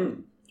the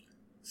movie.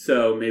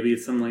 So maybe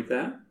it's something like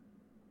that.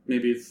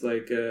 Maybe it's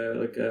like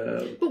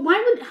a. But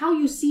why would how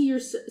you see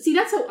yourself? See,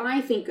 that's how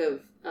I think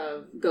of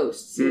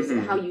ghosts. Is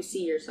how you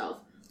see yourself.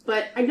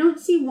 But I don't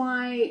see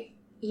why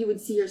you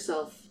would see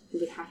yourself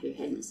with half your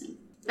head missing.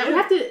 That would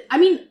have to. I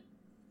mean,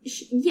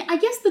 I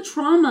guess the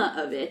trauma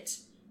of it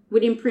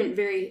would imprint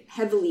very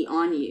heavily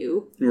on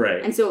you,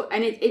 right? And so,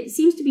 it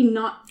seems to be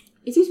not.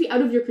 It seems to be out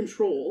of your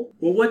control.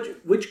 Well,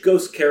 which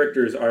ghost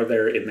characters are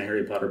there in the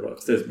Harry Potter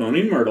books? There's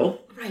Moaning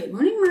Myrtle. Right,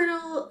 Moaning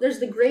Myrtle. There's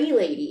the Grey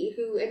Lady,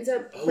 who ends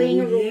up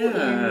playing a role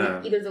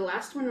in either the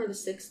last one or the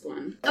sixth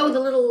one. Oh, the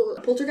little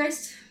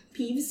poltergeist,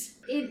 Peeves.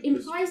 It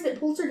implies that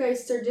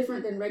poltergeists are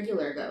different than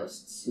regular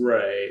ghosts.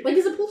 Right. Like,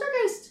 is a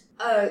poltergeist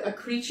a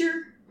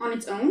creature on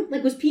its own?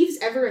 Like, was Peeves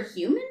ever a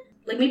human?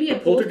 Like, maybe a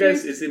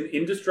poltergeist is an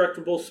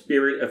indestructible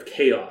spirit of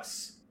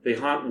chaos. They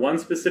haunt one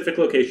specific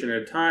location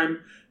at a time,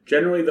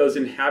 generally those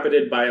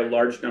inhabited by a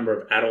large number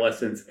of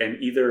adolescents,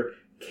 and either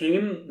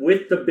came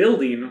with the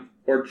building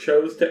or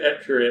chose to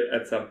enter it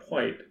at some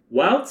point.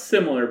 While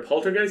similar,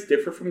 poltergeists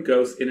differ from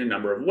ghosts in a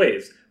number of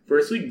ways.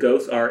 Firstly,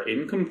 ghosts are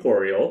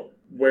incorporeal,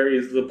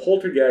 whereas the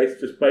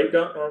poltergeist, despite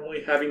not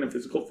normally having a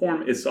physical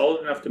form, is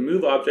solid enough to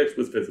move objects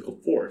with physical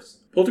force.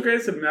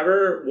 Poltergeists have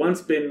never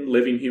once been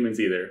living humans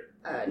either.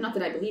 Not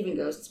that I believe in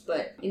ghosts,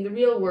 but in the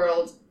real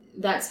world,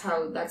 that's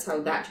how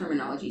that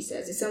terminology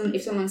says.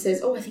 If someone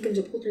says, "Oh, I think there's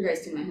a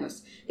poltergeist in my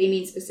house," they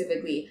mean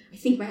specifically, "I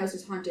think my house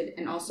is haunted,"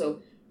 and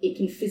also it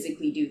can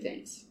physically do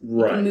things.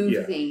 Right. It can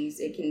move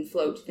things. It can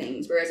float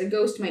things. Whereas a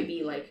ghost might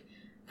be like,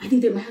 "I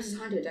think that my house is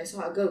haunted. I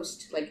saw a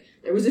ghost. Like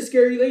there was a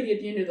scary lady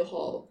at the end of the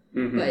hall."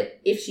 But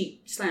if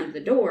she slammed the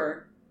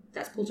door,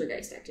 that's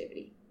poltergeist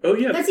activity. Oh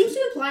yeah. That seems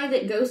to imply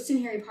that ghosts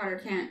in Harry Potter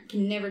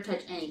can never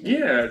touch anything.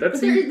 Yeah, that's.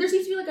 But there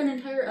seems to be like an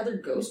entire other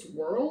ghost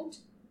world.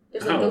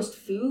 There's like ghost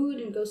food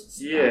and ghost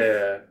stuff.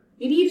 Yeah.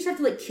 Maybe you just have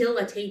to like kill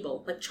a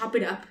table, like chop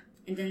it up,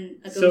 and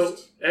then a ghost.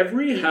 So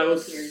every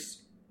house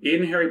appears.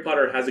 In Harry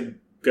Potter has a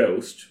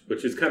ghost,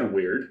 which is kind of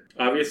weird.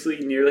 Obviously,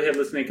 Nearly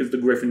Headless Nick is the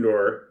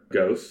Gryffindor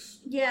ghost.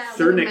 Yeah,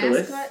 Sir like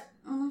Nicholas. A mascot,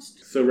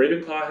 almost. So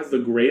Ravenclaw has the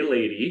Grey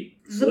Lady.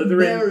 The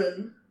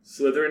Baron.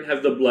 Slytherin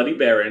has the Bloody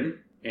Baron.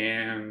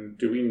 And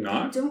do we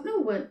not? I don't know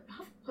what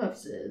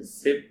Hufflepuff's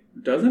is. It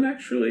doesn't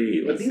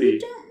actually. Let's see. Maybe we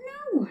don't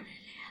know what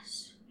it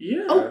is.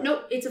 Yeah. Oh,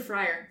 no, it's a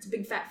friar. It's a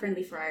big, fat,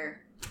 friendly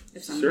friar.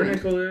 Sir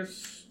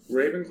Nicholas.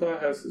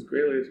 Ravenclaw has his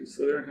Grey Lady.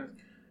 Slytherin has...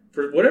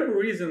 For whatever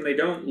reason, they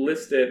don't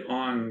list it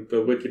on the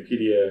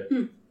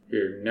Wikipedia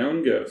here.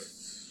 Known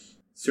ghosts.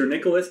 Sir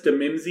Nicholas de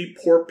Mimsy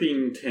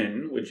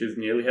Porpington, which is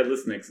Nearly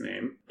Headless Nick's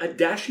name. A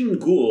dashing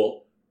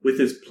ghoul with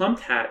his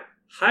plumped hat,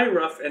 high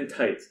ruff, and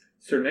tights.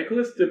 Sir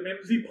Nicholas de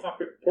Mimsy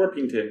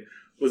Porpington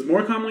was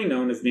more commonly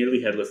known as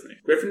Nearly Headless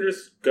Nick.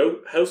 Gryffindor's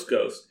house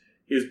ghost.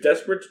 He was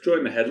desperate to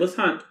join the Headless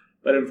Hunt,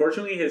 but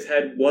unfortunately his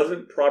head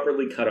wasn't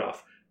properly cut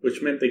off,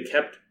 which meant they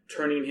kept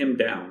turning him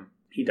down.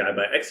 He died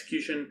by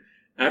execution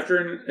after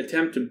an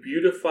attempt to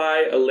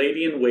beautify a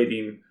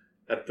lady-in-waiting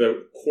at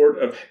the court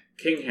of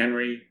King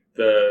Henry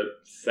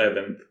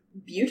VII.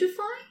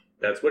 Beautify?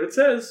 That's what it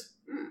says.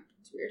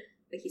 That's weird.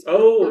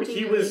 Like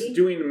he was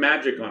doing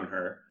magic on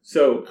her.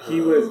 So he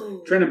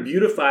was trying to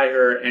beautify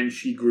her, and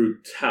she grew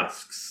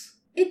tusks.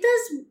 It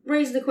does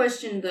raise the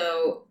question,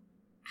 though,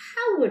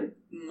 how would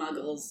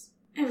muggles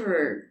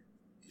ever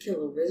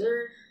kill a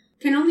wizard?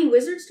 Can only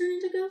wizards turn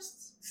into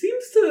ghosts?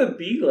 Seems to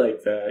be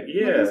like that,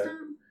 yeah.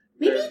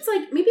 Maybe it's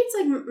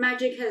like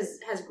magic has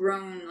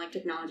grown, like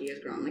technology has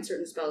grown. Like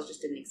certain spells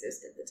just didn't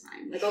exist at the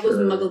time. Like all those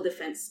Muggle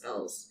defense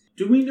spells.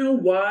 Do we know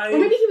why? Or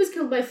maybe he was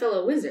killed by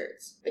fellow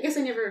wizards. I guess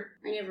it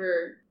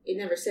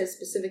never says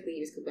specifically he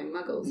was killed by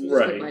Muggles. He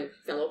was killed by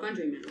fellow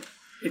countrymen.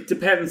 It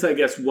depends, I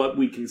guess, what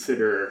we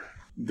consider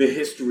the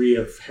history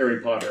of Harry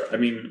Potter. I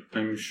mean,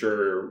 I'm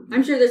sure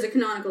there's a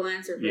canonical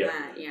answer for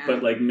that, yeah.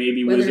 But, like,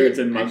 maybe whether wizards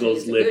and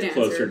Muggles lived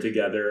closer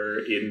together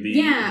in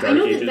the Dark I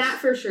know Ages. that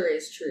for sure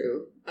is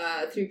true.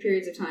 Through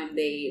periods of time,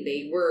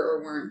 they were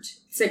or weren't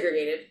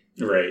segregated.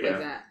 Right, like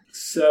that.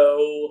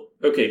 So,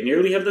 okay,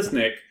 Nearly Headless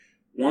Nick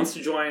wants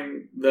to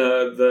join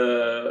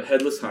the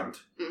Headless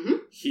Hunt. Mm-hmm.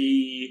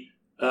 He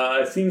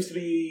seems to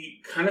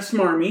be kind of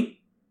smarmy.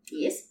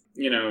 Yes.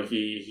 You know,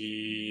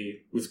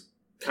 he was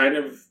kind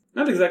of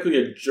not exactly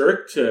a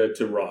jerk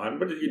to Ron,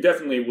 but he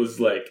definitely was,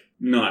 like,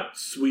 not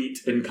sweet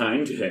and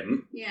kind to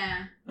him.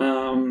 Yeah.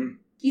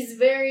 He's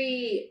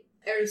very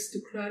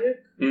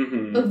aristocratic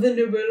of the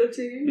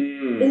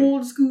nobility.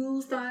 Old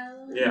school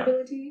style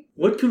nobility.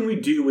 What can we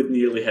do with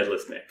Nearly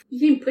Headless Nick?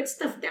 You can put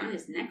stuff down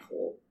his neck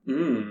hole.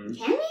 Can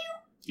you?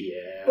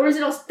 Yeah. Or is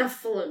it all stuff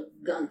full of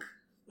gunk?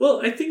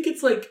 Well, I think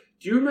it's like,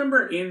 do you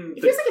remember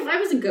It feels like if I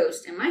was a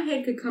ghost and my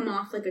head could come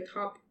off like a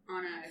top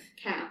on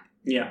a cap.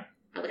 Yeah.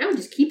 I would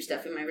just keep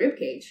stuff in my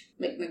ribcage.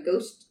 Like my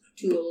ghost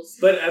tools.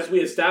 But as we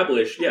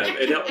established,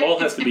 it all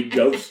has to be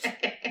ghost. You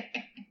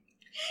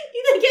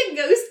think get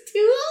ghost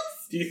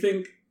tools? Do you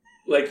think,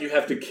 like, you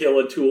have to kill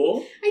a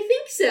tool? I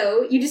think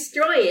so. You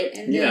destroy it,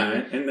 and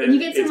then you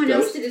get someone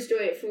else to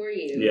destroy it for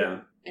you.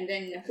 Yeah. And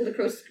then hold a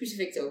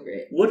crucifix over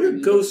it. What are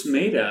ghosts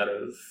made out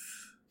of?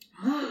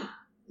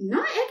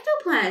 Not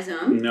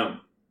ectoplasm. No.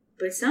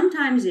 But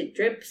sometimes it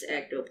drips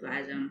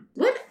ectoplasm.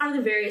 What are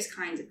the various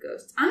kinds of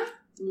ghosts? I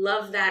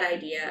love that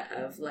idea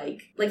of,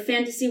 like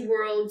fantasy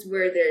worlds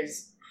where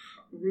there's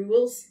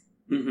rules.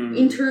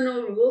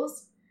 Internal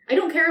rules. I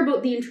don't care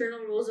about the internal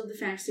rules of the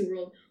fantasy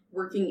world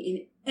working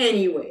in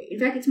any way. In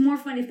fact, it's more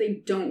fun if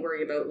they don't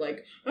worry about,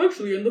 like,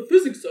 actually, and the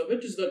physics of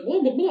it is that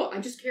blah, blah, blah. I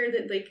just care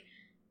that, like,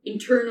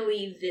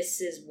 internally,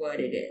 this is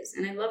what it is.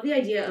 And I love the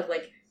idea of,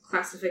 like,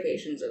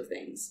 classifications of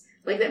things.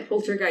 Like that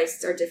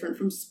poltergeists are different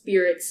from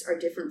spirits, are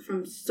different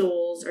from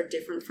souls, are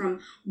different from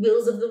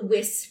wills of the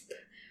wisp,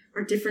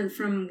 are different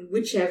from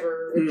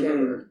whichever.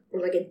 Or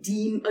like a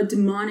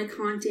demonic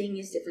haunting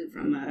is different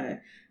from a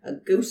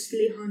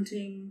ghostly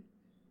haunting.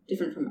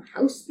 Different from a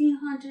house being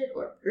haunted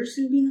or a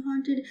person being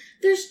haunted.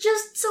 There's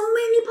just so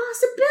many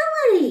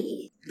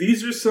possibilities.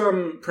 These are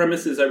some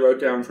premises I wrote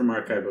down from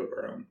Archive of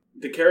Our Own.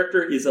 The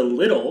character is a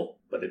little,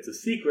 but it's a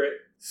secret.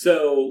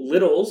 So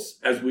littles,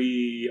 as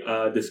we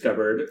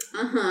discovered,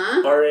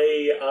 are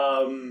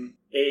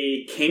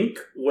a kink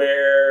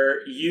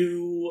where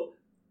you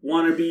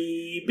want to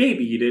be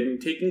babied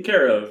and taken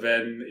care of,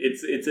 and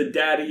it's a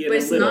daddy and a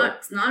little. But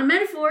it's not a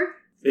metaphor.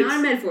 It's not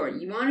a metaphor.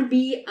 You want to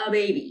be a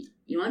baby.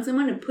 You want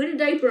someone to put a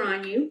diaper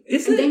on you,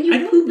 and then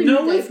you poop in the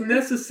diaper. I don't know if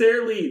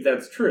necessarily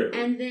that's true.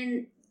 And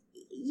then,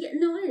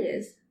 no, it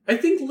is. I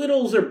think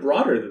littles are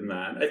broader than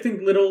that. I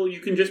think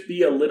you can just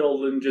be a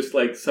little and just,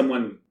 like,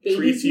 someone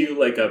treats you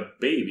like a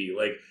baby.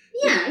 Like,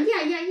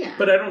 yeah.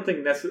 But I don't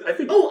think necessarily. I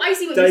think I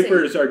see what you're saying.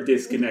 Diapers are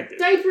disconnected.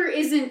 Diaper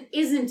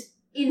isn't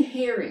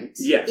inherent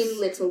in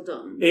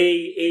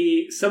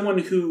littledom. Someone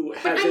who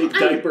has a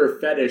diaper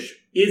fetish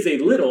is a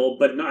little,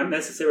 but not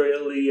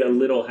necessarily a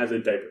little has a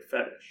diaper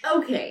fetish.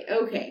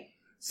 Okay.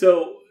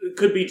 So it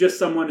could be just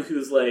someone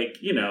who's, like,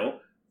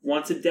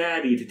 wants a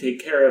daddy to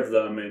take care of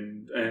them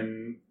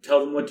and tell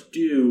them what to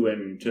do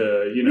and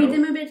to, read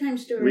them a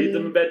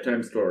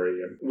bedtime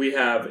story. And we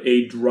have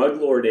a drug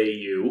lord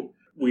AU.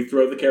 We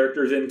throw the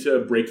characters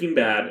into Breaking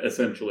Bad,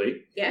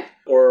 essentially. Yeah.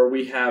 Or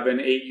we have an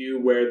AU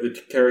where the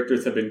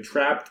characters have been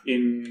trapped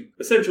in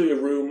essentially a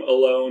room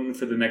alone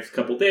for the next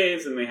couple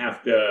days, and they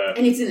have to...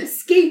 And it's an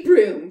escape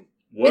room.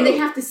 Whoa. And they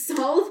have to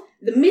solve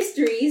the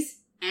mysteries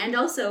and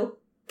also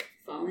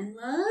fall in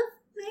love,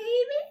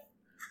 maybe?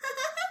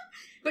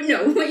 But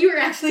no, what you were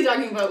actually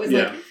talking about was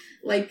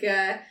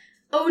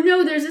oh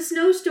no, there's a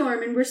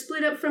snowstorm and we're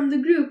split up from the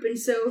group, and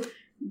so...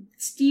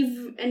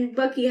 Steve and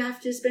Bucky have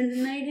to spend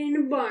the night in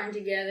a barn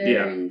together,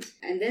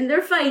 and then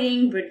they're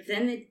fighting, but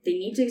then they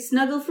need to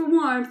snuggle for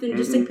warmth, and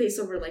just take place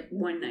over, like,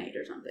 one night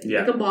or something.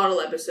 Yeah. Like a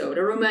bottle episode,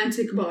 a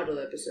romantic bottle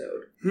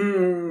episode.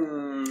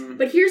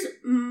 But here's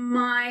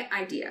my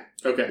idea.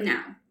 Okay.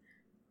 Now,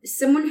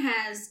 someone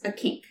has a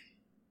kink.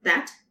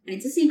 And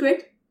it's a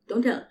secret.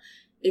 Don't tell.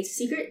 It's a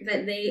secret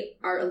that they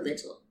are a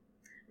little.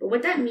 But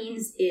what that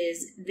means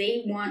is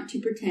they want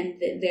to pretend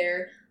that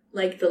they're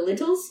like the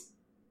Littles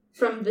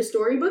from the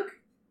storybook.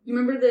 You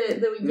remember the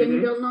young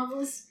adult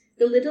novels?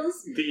 The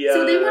Littles?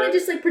 So they want to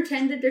just, like,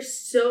 pretend that they're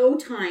so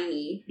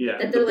tiny. Yeah.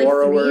 That they're, the like,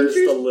 borrowers,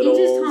 3 the littles,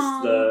 inches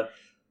tall.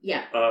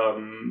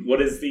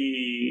 What is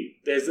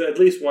there's at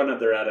least one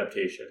other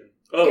adaptation.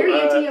 Oh,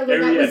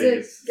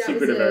 Arrietty.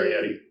 Secret of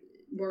Arrietty.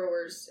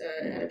 Borrower's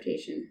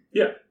adaptation.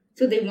 Yeah.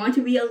 So they want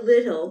to be a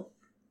little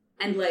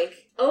and,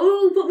 like,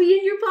 oh, put me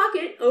in your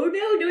pocket. Oh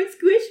no, don't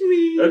squish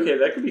me. Okay,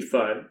 that could be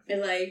fun.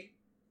 And, like,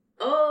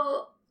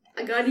 oh,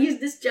 I gotta use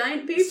this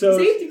giant paper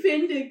safety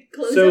pin to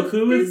close up So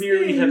who is this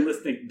Nearly thing.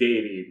 Headless Nick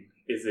dating?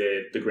 Is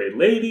it the Great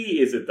Lady?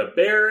 Is it the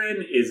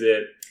Baron? Is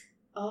it...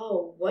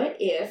 Oh, what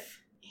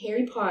if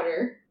Harry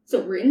Potter...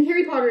 So we're in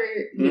Harry Potter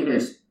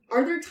universe.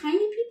 Are there tiny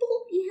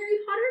people in Harry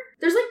Potter?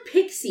 There's like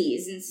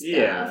pixies and stuff.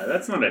 Yeah,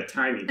 that's not a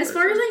tiny person. As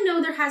far as I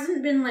know, there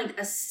hasn't been like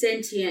a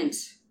sentient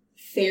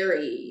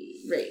fairy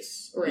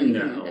race or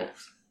anything like that.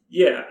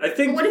 Yeah, I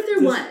think... But what if there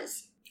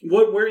was?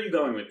 Where are you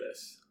going with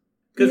this?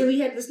 Nearly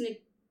Headless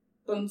Nick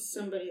bones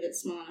somebody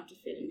that's small enough to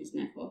fit in his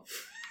neck hole.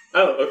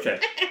 Oh, okay.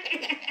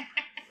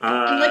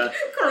 And like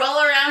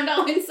crawl around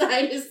all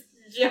inside his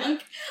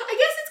junk. I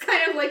guess it's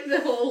kind of like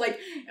the whole like...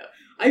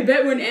 I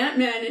bet when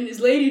Ant-Man and his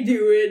lady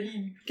do it,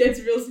 he gets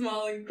real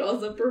small and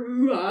crawls up her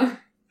hoo-ha.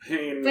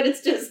 But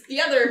it's just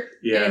the other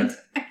end.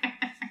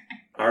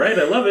 All right,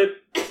 I love it.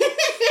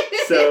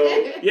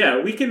 So,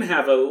 yeah, we can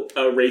have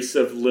a race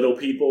of little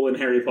people in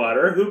Harry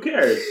Potter. Who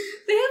cares?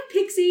 They have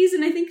pixies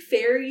and I think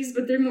fairies,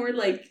 but they're more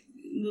like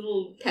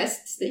little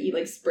pests that you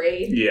like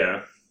spray.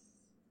 Yeah.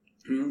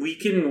 We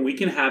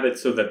can have it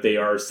so that they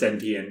are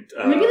sentient.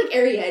 Maybe like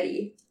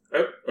Arrietty.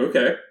 Oh,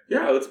 okay.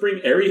 Yeah, let's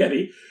bring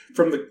Arrietty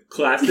from the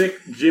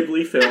classic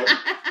Ghibli film.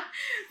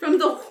 From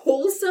the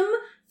wholesome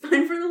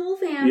fun for the whole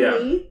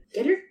family.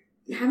 Yeah. Get her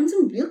having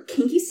some real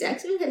kinky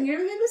sex with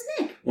Nearly Headless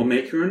Nick. We'll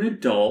make her an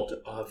adult,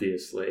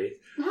 obviously.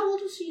 How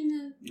old was she in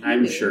the movie?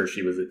 I'm sure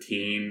she was a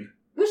teen.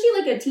 Was she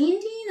like a teen?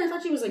 I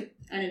thought she was like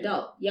an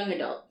adult, young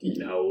adult teen.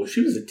 No,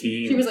 she was a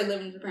teen. She was like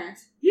living with her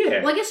parents.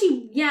 Yeah. Well, I guess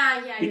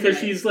yeah. Because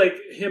she's like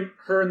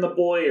her and the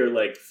boy are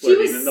like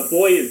flirting, and the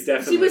boy is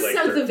definitely she was like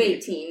south 13. of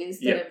 18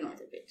 instead of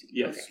north of 18.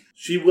 Yes, okay.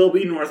 She will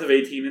be north of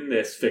 18 in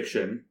this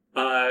fiction.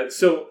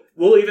 So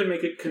we'll even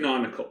make it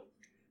canonical.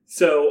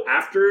 So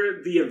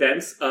after the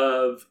events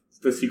of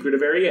The Secret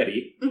of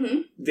Arrietty,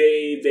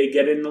 they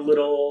get in the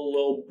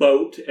little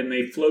boat and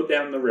they float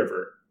down the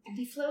river. And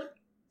they float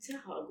to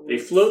Hogwarts. They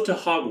float to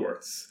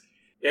Hogwarts.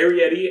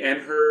 Arrietty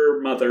and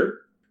her mother.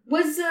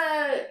 Was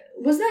that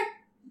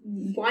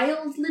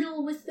Wild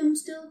Little with them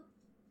still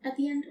at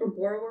the end? Or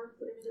Borrower?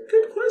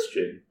 Good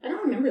question. I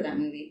don't remember that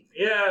movie.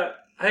 Yeah,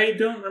 I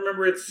don't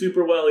remember it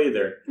super well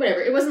either.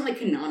 Whatever. It wasn't like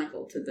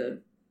canonical to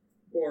the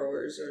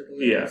Borrowers or the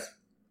Littles. Yeah.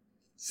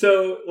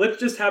 So let's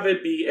just have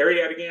it be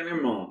Arrietty and her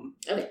mom.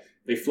 Okay.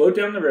 They float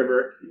down the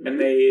river and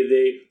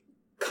they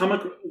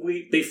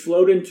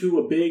float into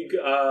a big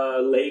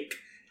lake,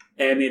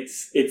 and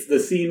it's the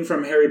scene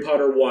from Harry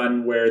Potter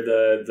 1 where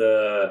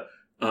the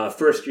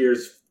first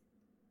years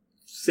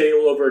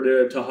sail over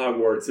to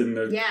Hogwarts and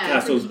the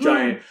castle's like,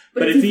 giant,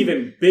 but it's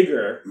even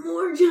bigger,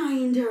 more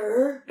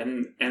gianter,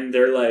 and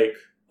they're like,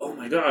 oh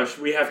my gosh,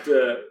 we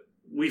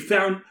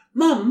found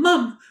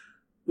Mom,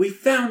 we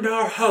found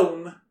our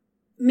home.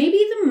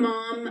 Maybe the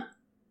mom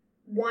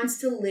wants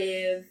to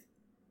live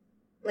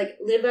out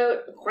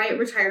a quiet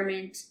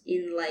retirement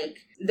in, like,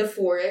 the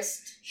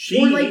forest.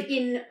 Or, like,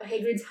 in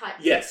Hagrid's hut.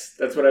 Yes,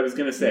 that's what I was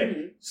going to say.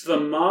 Mm-hmm. So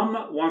the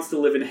mom wants to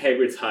live in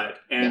Hagrid's hut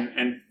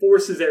and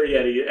forces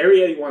Arrietty.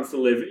 Arrietty wants to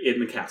live in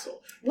the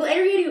castle. Well,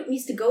 Arrietty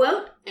needs to go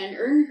out and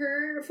earn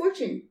her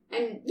fortune.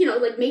 And,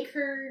 make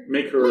her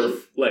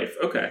life.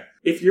 Okay.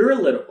 If you're a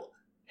little,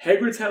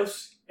 Hagrid's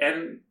house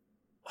and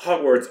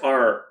Hogwarts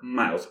are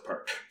miles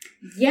apart.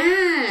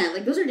 Yeah,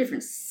 like, those are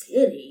different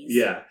cities.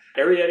 Yeah.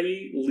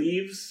 Arrietty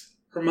leaves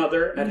her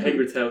mother at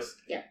Hagrid's house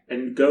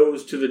and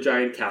goes to the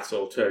giant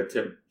castle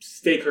to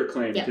stake her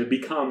claim to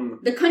become...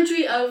 the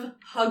country of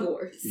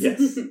Hogwarts.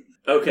 Yes.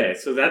 Okay,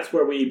 so that's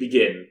where we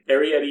begin.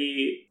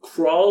 Arrietty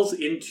crawls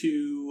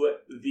into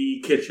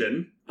the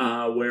kitchen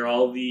where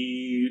all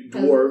the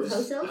dwarves,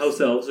 house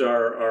elves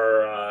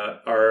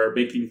are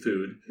making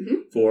food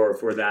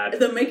for that.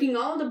 They're making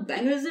all the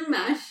bangers and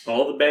mash.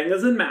 All the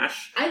bangers and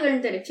mash. I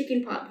learned that a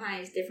chicken pot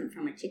pie is different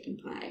from a chicken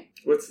pie.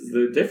 What's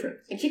the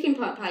difference? A chicken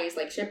pot pie is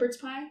like shepherd's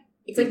pie.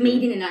 It's like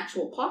made in an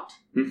actual pot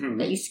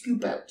that you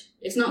scoop out.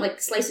 It's not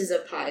like slices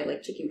of pie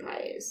like chicken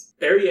pie is.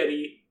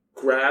 Arrietty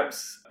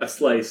grabs a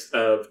slice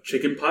of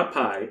chicken pot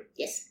pie.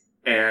 Yes.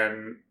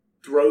 And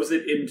throws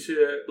it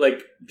into,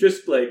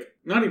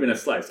 not even a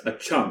slice, a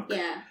chunk.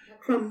 Yeah, a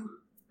crumb.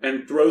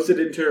 And throws it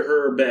into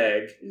her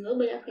bag. A little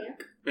bit of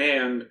heck.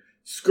 And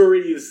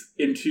scurries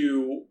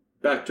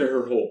back to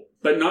her hole.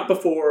 But not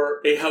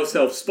before a house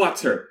elf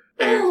spots her.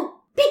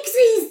 Oh,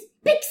 pixies!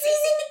 Pixies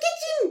in the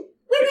kitchen!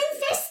 We're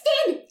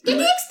infested! Get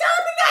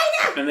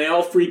exterminator! And they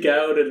all freak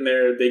out and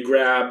they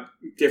grab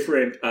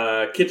different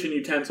kitchen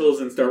utensils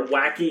and start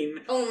whacking.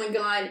 Oh my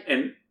god.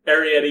 And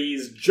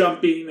Arrietty's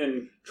jumping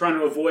and trying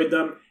to avoid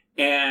them.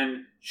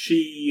 And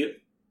she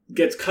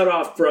gets cut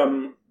off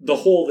from the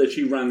hole that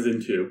she runs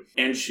into.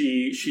 And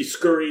she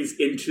scurries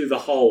into the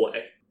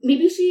hallway.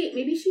 Maybe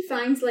she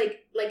finds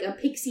like a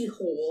pixie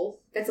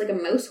hole that's like a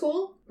mouse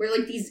hole where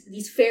like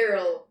these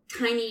feral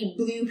tiny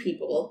blue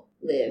people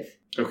live.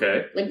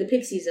 Okay. Like the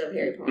pixies of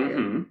Harry Potter.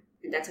 Mm-hmm.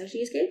 And that's how she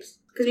escapes?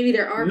 Because maybe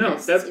there are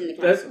pests in the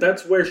castle.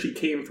 That's where she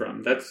came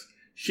from.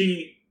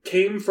 She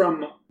came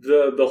from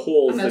the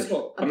holes. A mouse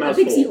hole. A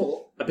pixie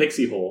hole. A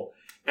pixie hole.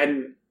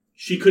 And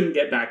she couldn't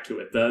get back to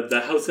it.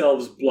 The house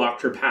elves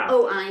blocked her path.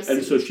 Oh, I see.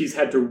 And so she's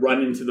had to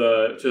run into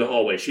the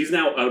hallway. She's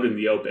now out in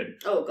the open.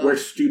 Oh, God. Where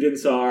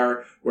students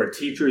are, where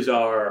teachers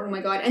are. Oh,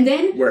 my God. And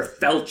then... where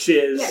Felch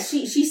is. Yeah,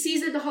 she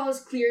sees that the hall is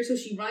clear, so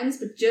she runs,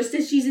 but just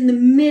as she's in the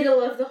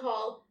middle of the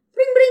hall,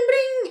 bring, bring,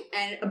 bring,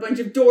 and a bunch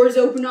of doors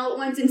open all at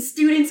once, and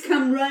students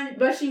come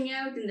rushing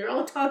out, and they're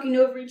all talking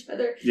over each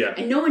other. Yeah.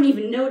 And no one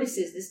even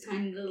notices this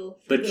tiny little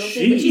thing. But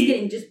she's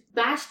getting just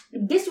bashed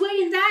this way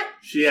and that.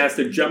 She has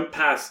to jump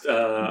past...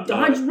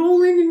 dodge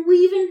rolling and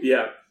weaving.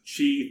 Yeah.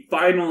 She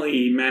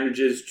finally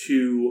manages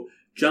to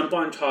jump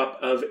on top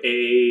of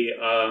a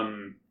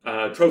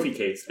trophy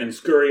case and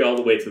scurry all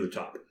the way to the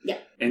top. Yeah.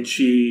 And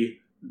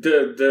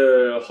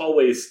the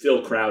hallway is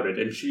still crowded,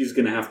 and she's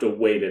going to have to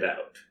wait it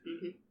out.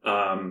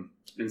 Mm-hmm.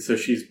 And so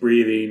she's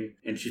breathing,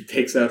 and she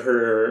takes out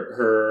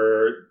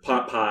her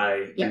pot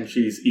pie, and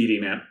she's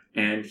eating it.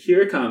 And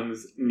here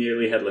comes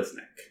Nearly Headless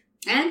Nick.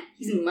 And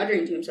he's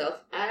muttering to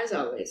himself, as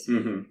always.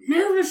 Mm-hmm.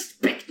 No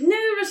respect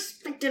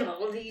at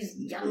all, these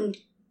young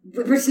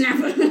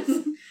whippersnappers.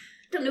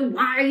 Don't know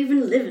why I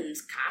even live in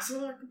this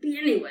castle. I could be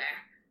anywhere.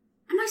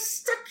 Am I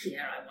stuck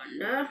here, I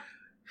wonder?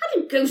 How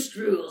do ghost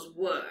rules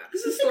work?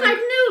 Is I this think like,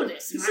 I'd know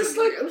this. Is this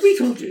like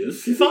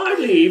Beetlejuice? If I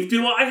leave,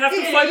 do I have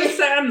to fight a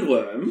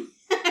sandworm?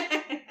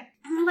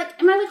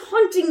 Am I like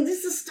haunting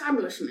this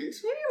establishment?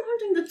 Maybe I'm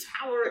haunting the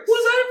tower itself.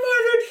 Was I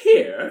murdered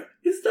here?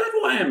 Is that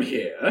why I'm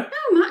here?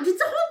 No, Matt, it's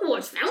the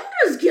Hogwarts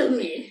founders killed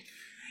me.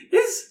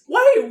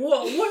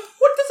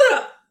 What does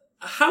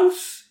a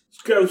house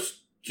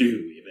ghost do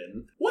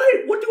even?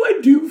 What do I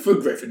do for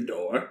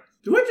Gryffindor?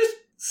 Do I just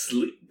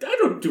sleep?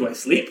 Do I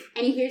sleep?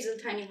 And he hears a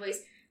tiny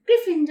voice,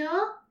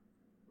 Gryffindor?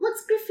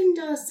 What's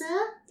Gryffindor,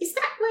 sir? Is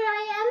that where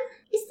I am?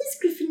 Is this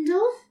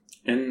Gryffindor?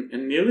 And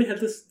Nearly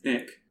Headless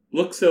Nick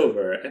looks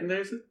over, and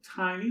there's a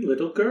tiny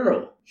little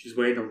girl. She's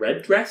wearing a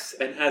red dress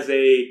and has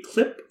a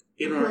clip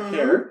in her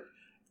hair,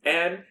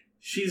 and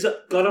she's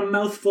got a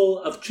mouthful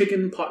of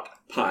chicken pot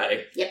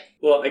pie. Yep.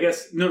 Well, I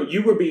guess, no,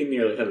 you were being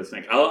Nearly Headless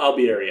Nick. I'll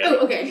be Arrietty.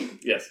 Oh, okay.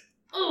 Yes.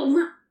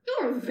 Oh,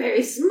 you're a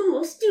very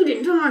small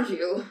student, aren't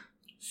you?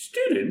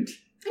 Student?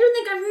 I don't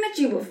think I've met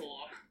you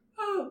before.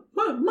 Oh,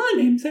 my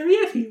name's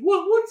Arrietty.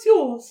 What's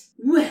yours?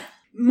 Well,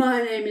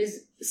 my name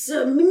is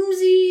Sir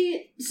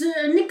Nicholas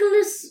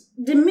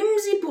de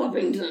Mimsy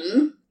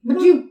Poppington,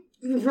 but you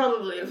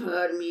probably have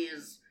heard me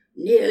as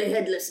Nearly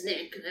Headless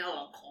Nick. They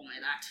all call me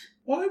that.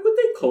 Why would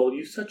they call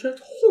you such a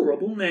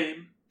horrible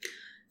name?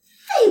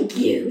 Thank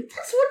you.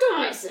 That's what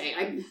I say.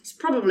 It's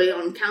probably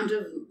on account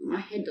of my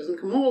head doesn't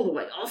come all the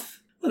way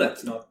off. Well,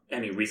 that's not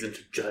any reason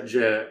to judge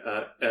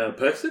a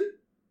person.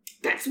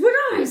 That's what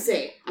I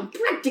say. I'm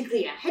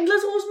practically a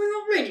headless horseman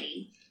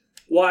already.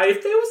 Why,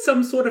 if there was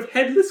some sort of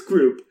headless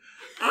group,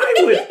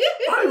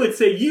 I would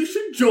say you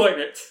should join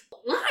it.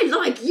 I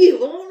like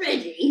you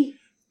already.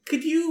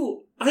 Could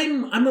you?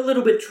 I'm a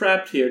little bit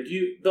trapped here.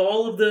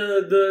 All of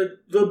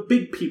the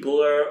big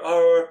people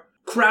are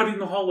crowding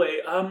the hallway.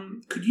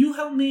 Could you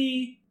help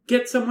me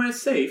get somewhere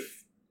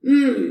safe?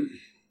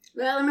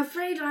 Well, I'm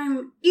afraid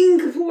I'm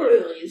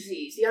incorporeal, you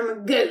see. See, I'm a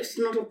ghost,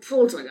 not a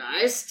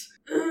poltergeist.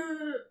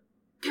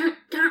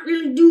 Can't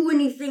really do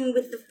anything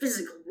with the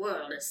physical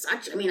world as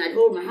such. I mean, I'd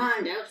hold my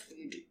hand out for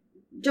you to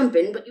jump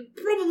in, but you'd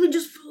probably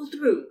just fall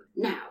through.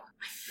 Now,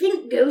 I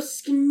think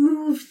ghosts can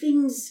move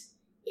things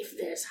if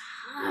there's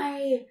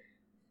high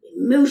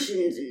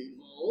emotions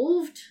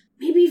involved.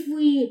 Maybe if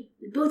we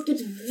both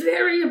get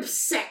very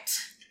upset,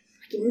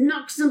 I can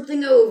knock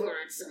something over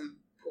at some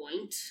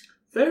point.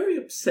 Very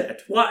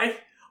upset? Why,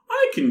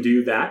 I can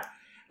do that.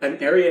 And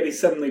Arrietty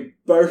suddenly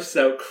bursts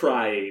out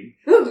crying.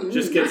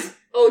 Just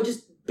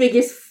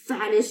biggest,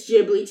 fattest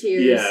Ghibli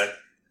tears. Yeah.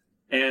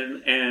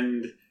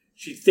 And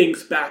she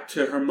thinks back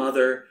to her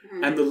mother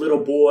and the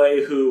little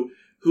boy who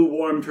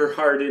warmed her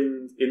heart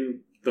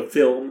in the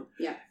film.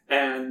 Yeah.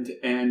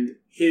 And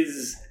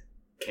his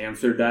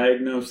cancer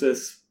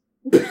diagnosis.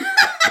 Oh,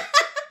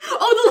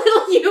 the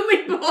little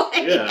human boy.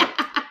 Yeah.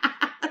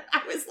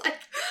 I was like,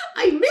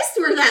 I missed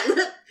where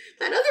that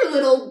other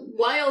little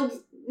wild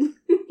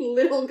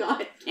little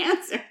got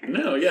cancer.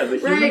 No, yeah, the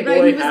human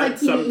boy had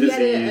some disease.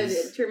 He had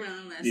a terminal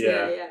illness.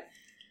 Yeah.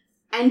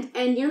 And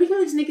Nearly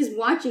Headless Nick is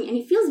watching, and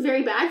he feels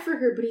very bad for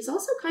her, but he's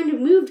also kind of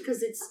moved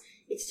because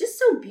it's just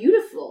so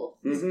beautiful.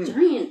 These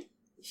giant,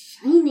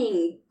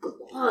 shining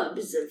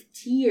globs of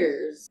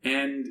tears.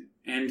 And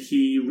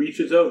he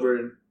reaches over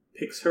and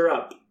picks her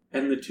up,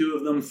 and the two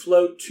of them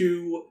float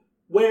to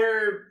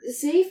where...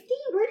 Safety?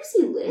 Where does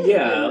he live?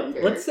 Yeah,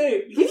 let's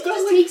say... Maybe he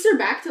just takes her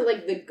back to,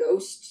 like, the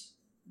ghost...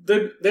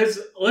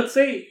 Let's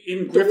say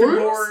in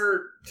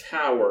Gryffindor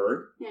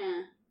Tower,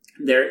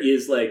 there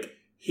is, like,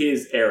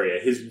 his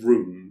area, his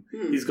room.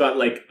 He's got,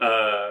 like,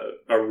 a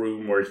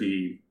room where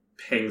he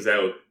hangs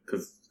out,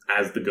 because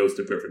as the ghost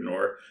of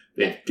Gryffindor,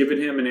 they've given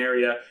him an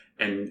area,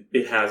 and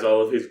it has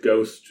all of his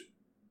ghost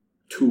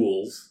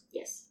tools.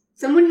 Yes.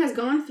 Someone has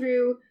gone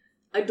through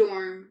a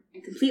dorm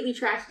and completely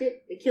trashed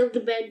it. They killed the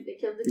bed, they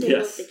killed the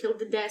table, they killed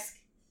the desk,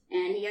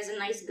 and he has a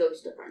nice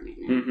ghost apartment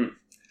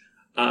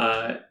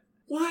now.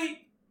 Why...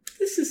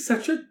 This is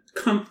such a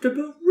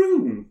comfortable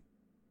room.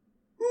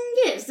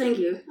 Yes, thank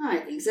you. Oh, I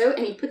think so.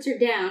 And he puts her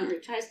down, or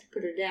tries to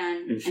put her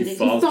down. And then she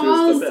falls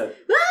to the bed.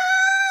 Ah!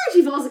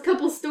 She falls a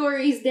couple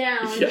stories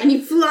down, and he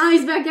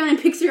flies back down and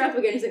picks her up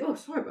again. He's like, oh,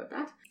 sorry about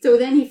that. So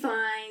then he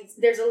finds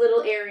there's a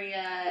little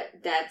area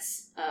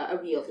that's a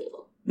real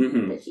table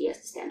that she has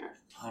to stand on.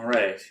 All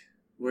right.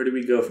 Where do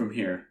we go from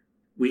here?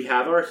 We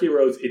have our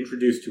heroes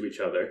introduced to each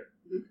other.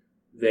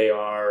 They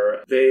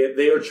are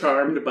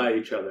charmed by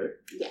each other.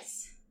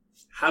 Yes.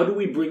 How do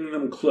we bring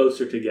them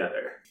closer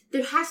together?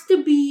 They have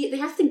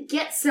to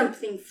get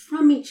something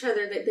from each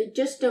other that they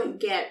just don't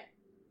get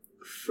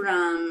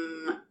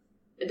from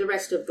the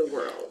rest of the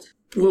world.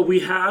 Well,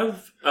 we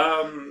have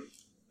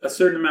a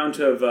certain amount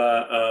of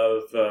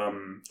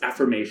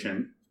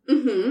affirmation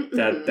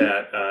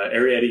that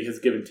Arrietty has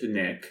given to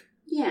Nick.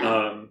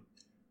 Yeah.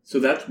 So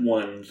that's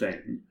one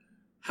thing.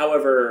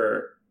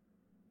 However,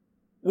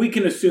 we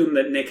can assume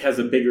that Nick has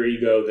a bigger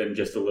ego than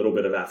just a little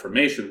bit of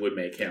affirmation would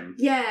make him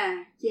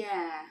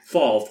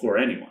fall for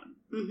anyone.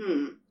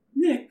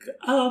 Nick,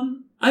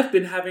 I've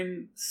been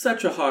having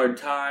such a hard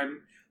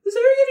time. Was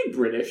Arrietty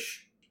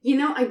British?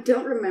 I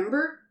don't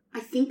remember. I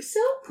think so.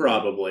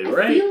 Probably, I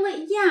right?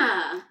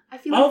 I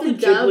feel all like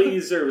the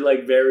Ghiblis are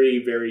like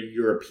very, very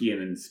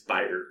European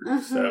inspired.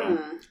 So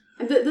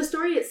the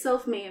story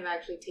itself may have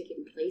actually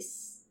taken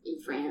place in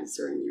France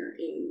or in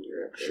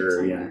Europe. Sure,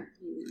 somewhere.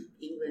 In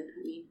England,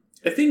 I mean.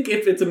 I think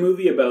if it's a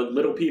movie about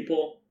little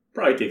people,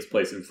 probably takes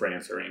place in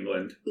France or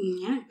England.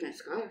 Yeah,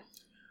 that's good.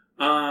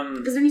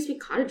 Because there needs to be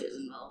cottages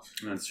involved.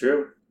 That's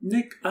true.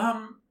 Nick,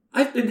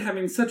 I've been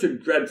having such a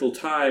dreadful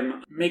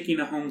time making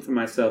a home for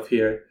myself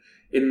here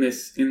in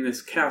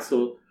this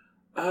castle.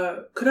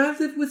 Could I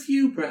live with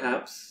you,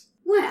 perhaps?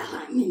 Well,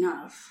 I mean,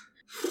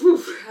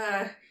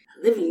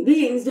 living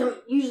beings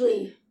don't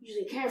usually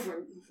care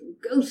for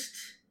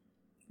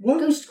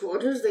ghost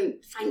quarters. They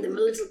find them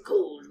a little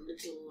cold, a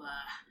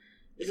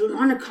little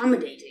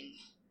unaccommodating.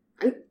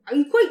 Are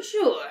you quite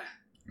sure?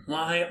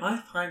 Why,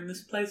 I find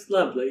this place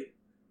lovely.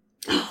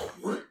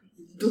 Oh,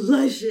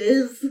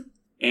 blushes.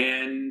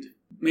 And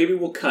maybe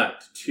we'll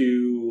cut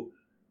to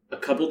a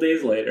couple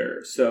days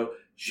later. So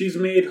she's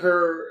made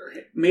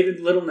a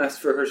little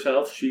nest for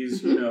herself.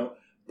 She's,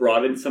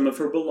 brought in some of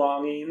her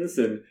belongings,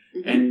 and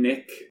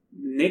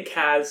Nick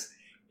has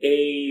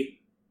a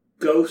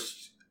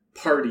ghost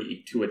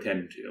party to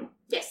attend to.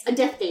 Yes, a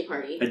death day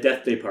party. A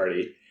death day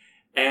party.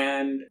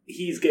 And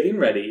he's getting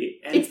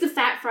ready. And it's the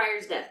Fat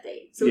Friar's death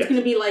day. So it's going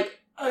to be like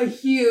a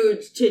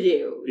huge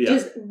to-do. Yeah.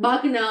 Just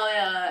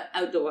Bacchanalia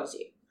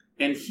outdoorsy.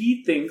 And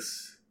he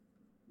thinks,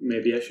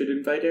 maybe I should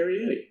invite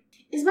Arrietty.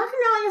 Is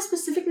Bacchanalia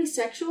specifically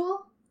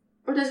sexual?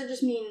 Or does it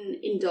just mean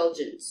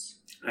indulgence?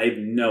 I have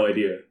no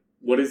idea.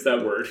 What is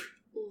that word?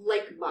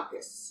 Like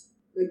Bacchus.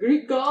 The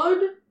Greek god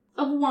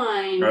of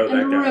wine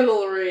and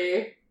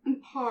revelry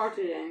and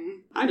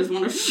partying. I just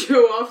want to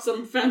show off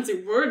some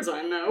fancy words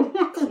I know.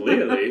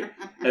 Clearly.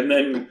 And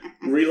then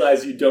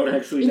realize you don't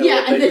actually know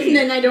what they mean. And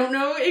then I don't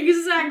know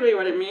exactly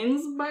what it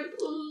means, but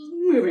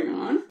moving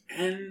on.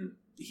 And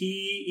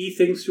he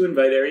thinks to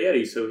invite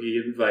Arrietty, so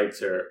he invites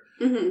her.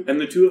 And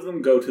the two of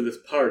them go to this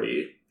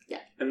party.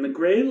 Yeah. And the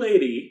Grey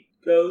Lady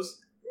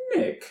goes,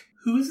 Nick,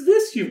 who's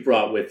this you've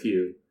brought with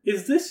you?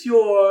 Is this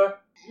your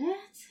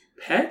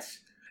pet?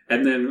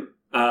 And then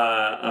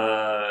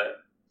the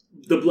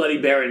Bloody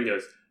Baron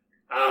goes,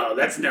 oh,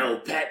 that's no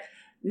pet.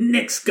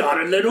 Nick's got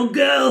a little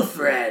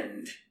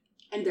girlfriend.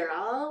 And they're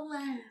all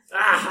laughing.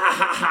 Ah ha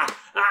ha ha!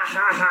 Ah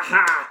ha ha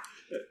ha!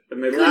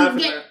 And they laugh.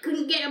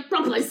 Couldn't get a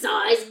proper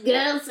sized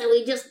girl, so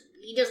he just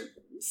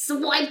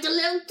swiped a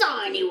little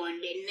tiny one,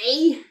 didn't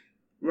he?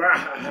 Rah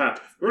ha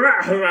ha!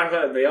 Rah ha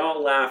ha! They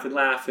all laugh and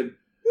laugh and.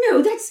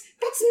 No, that's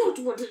not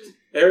what it...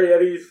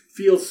 Arrietty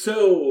feels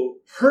so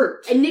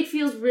hurt. And Nick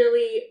feels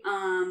really,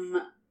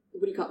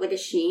 what do you call it, like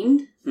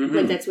ashamed.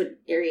 Like that's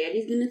what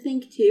Arrietty's gonna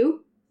think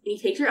too. And he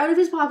takes her out of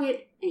his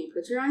pocket, and he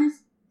puts her on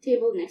his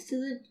table next to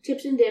the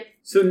chips and dip.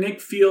 So Nick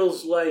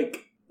feels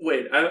like...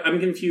 Wait, I'm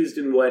confused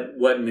in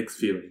what Nick's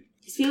feeling.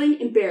 He's feeling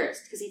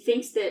embarrassed, because he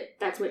thinks that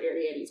that's what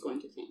Arrietty's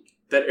going to think.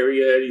 That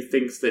Arrietty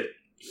thinks that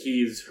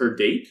he's her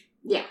date?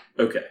 Yeah.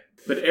 Okay.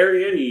 But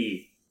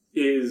Arrietty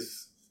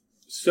is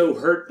so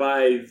hurt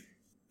by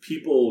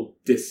people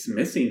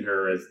dismissing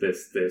her as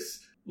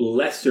this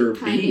lesser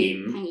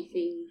being. Tiny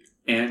thing.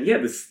 And yeah,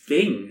 this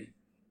thing.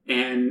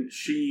 And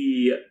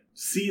she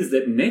sees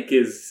that Nick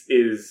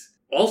is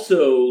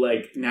also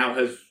like now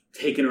has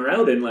taken her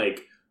out and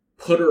like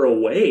put her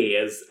away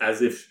as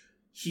if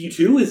he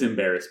too is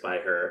embarrassed by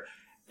her.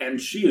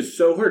 And she is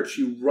so hurt.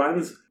 She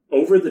runs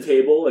over the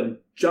table and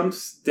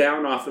jumps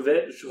down off of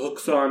it. She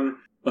hooks on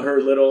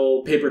her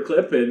little paper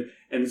clip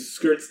and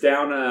skirts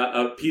down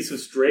a piece of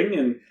string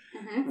and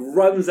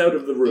runs out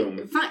of the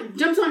room.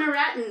 Jumps on a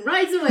rat and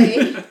rides away.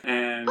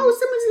 And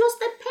someone's lost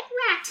their pet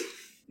rat.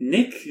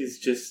 Nick is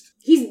just...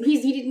 He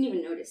didn't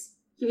even notice.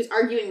 He was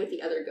arguing with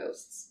the other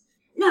ghosts.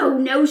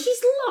 No,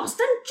 she's lost.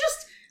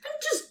 I'm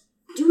just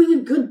doing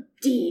a good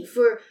deed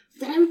for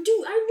that I would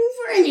do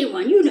for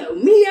anyone. You know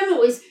me, I'm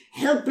always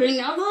helping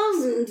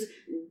others and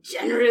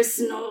generous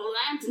and all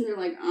that. And they're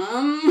like,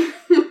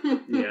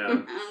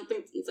 Yeah. I don't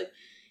think it's like,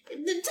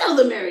 tell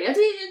them, Arrietty,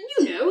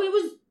 you know, it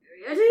was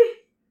Arrietty.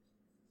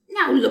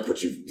 Now look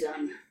what you've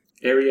done.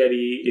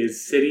 Arrietty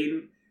is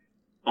sitting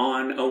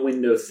on a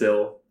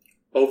windowsill,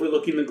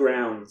 overlooking the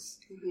grounds,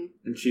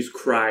 and she's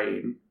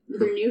crying.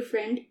 With her new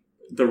friend,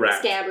 the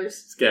rat.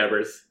 Scabbers.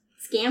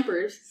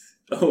 Scampers.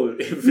 Oh,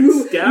 if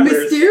it's Scabbers.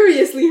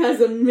 Mysteriously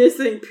has a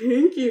missing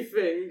pinky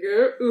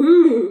finger.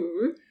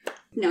 Ooh.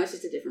 No, it's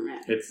just a different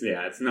rat. It's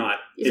not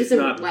It's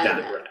not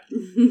that rat.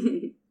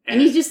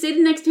 And he's just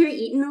sitting next to her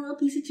eating a little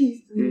piece of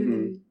cheese.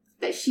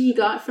 That she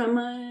got from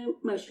a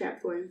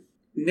Mousetrap for him.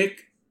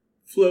 Nick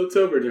floats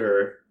over to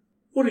her.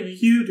 What are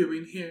you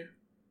doing here?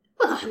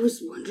 Well, I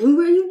was wondering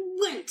where you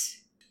went.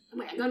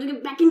 I got to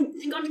get back in.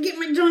 I got to get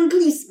my John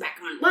Cleese back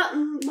on.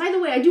 Well, by the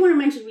way, I do want to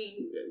mention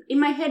in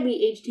my head we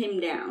aged him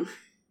down.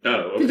 Oh,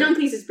 okay. Because John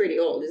Cleese is pretty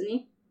old, isn't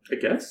he? I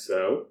guess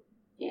so.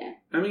 Yeah.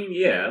 I mean,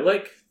 yeah,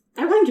 like...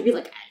 I want him to be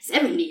like a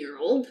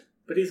 70-year-old.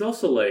 But he's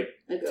also like,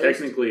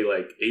 technically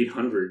like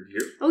 800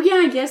 years... Oh yeah,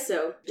 I guess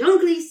so. John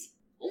Cleese,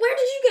 where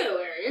did you go,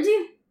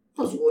 Arrietty?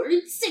 I was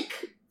worried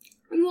sick.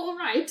 Are you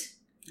alright?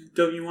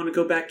 Don't you want to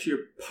go back to your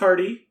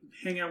party?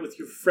 Hang out with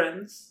your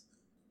friends?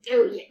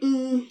 Oh,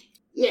 yeah.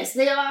 Yes,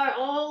 they are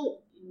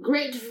all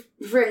great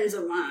friends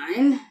of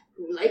mine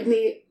who like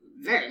me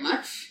very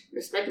much,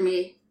 respect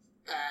me.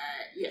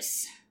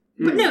 Yes.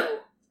 But no.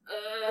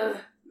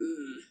 And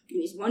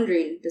he's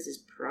wondering, is his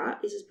pride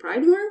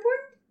more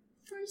important?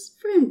 Or is his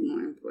friend more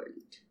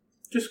important?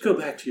 Just go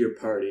back to your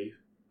party.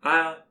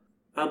 I'll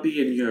be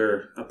in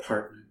your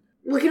apartment.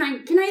 Well, can I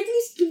at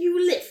least give you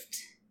a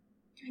lift?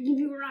 Can I give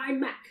you a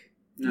ride back?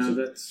 No,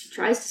 that's... She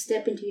tries to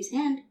step into his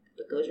hand,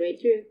 but goes right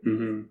through.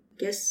 Mm-hmm.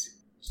 Guess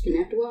she's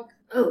gonna have to walk.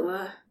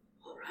 Oh,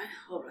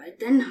 all right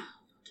then. I'll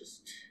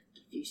just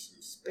give you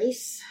some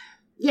space.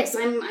 Yes,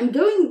 I'm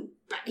going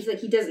back. He's like,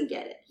 he doesn't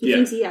get it. He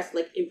thinks he has to,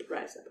 like,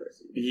 impress a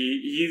person.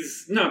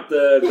 He's not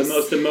the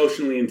most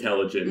emotionally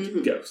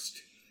intelligent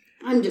ghost.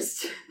 I'm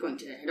just going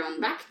to head on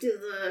back to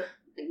the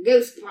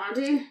ghost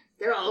party.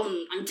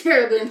 I'm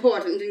terribly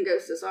important in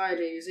ghost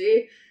society, you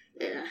see.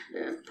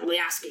 They're probably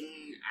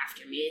asking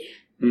after me.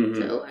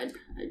 Mm-hmm. So I'd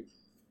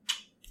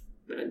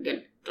better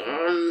get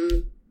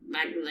on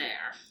back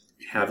there.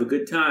 Have a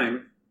good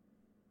time.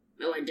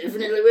 Oh, I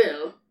definitely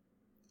will.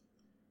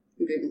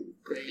 The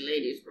grey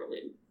lady's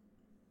probably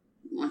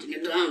wanting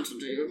a dance to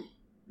do.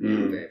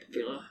 Very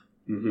popular.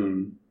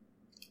 Mm-hmm.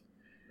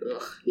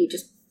 Ugh, he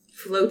just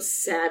floats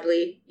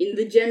sadly in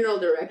the general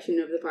direction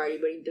of the party,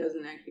 but he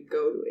doesn't actually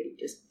go to it. He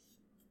just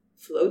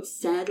floats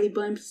sadly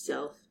by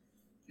himself.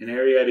 And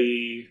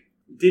Arrietty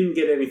didn't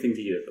get anything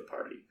to eat at the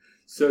party.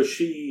 So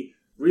she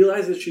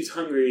realizes she's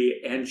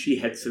hungry and she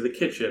heads to the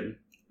kitchen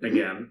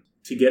again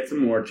to get some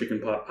more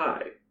chicken pot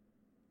pie.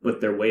 But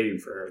they're waiting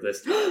for her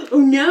this time. Oh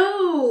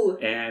no!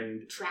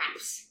 And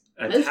traps.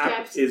 A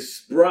trap is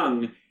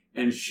sprung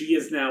and she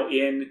is now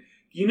in,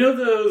 you know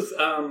those,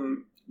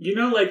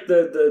 like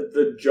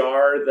the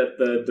jar that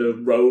the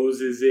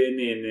rose is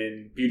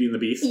in Beauty and the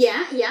Beast?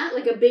 Yeah,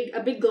 like a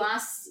big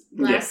glass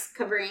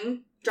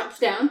covering drops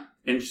down.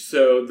 And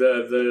so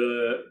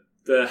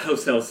the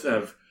house elves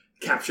have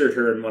captured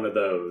her in one of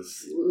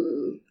those.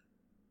 Ooh.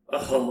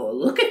 Oh,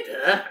 look at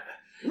that.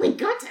 We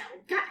got her.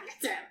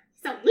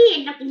 It's a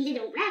weird looking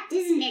little rat,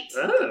 isn't it?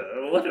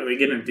 Oh, what are we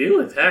gonna do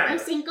with her?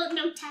 I've got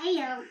no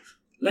tail.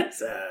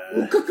 Let's,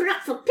 we'll cook her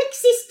up for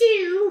pixie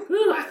stew.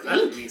 Ooh, I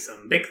love me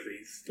some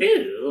pixie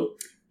stew.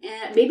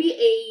 Maybe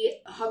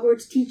a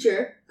Hogwarts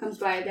teacher comes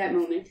by at that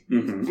moment,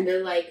 and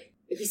they're like,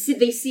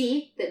 they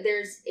see that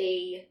there's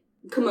a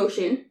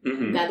commotion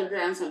gathered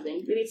around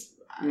something. Maybe it's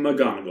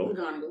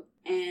McGonagall.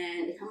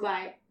 And they come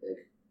by,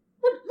 like,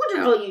 what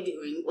are all you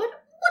doing? What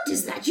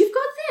is that you've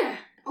got there?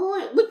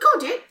 Oh, we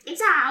caught it.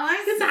 It's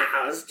ours. It's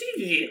ours.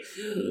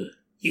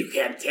 You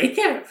can't take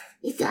it.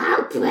 It's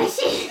our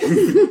precious.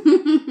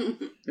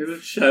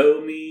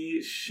 Show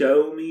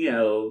me,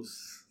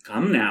 elves.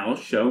 Come now,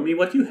 show me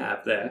what you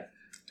have there.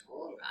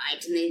 All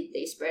right, and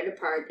they spread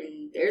apart,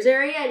 and there's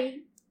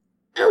Arrietty.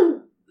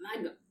 Oh my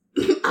god,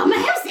 I'm a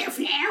house elf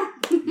now.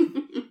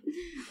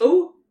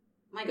 Oh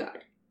my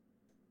god,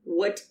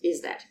 what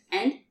is that?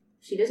 And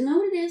she doesn't know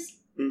what it is.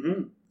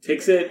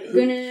 Takes it.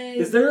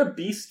 Is there a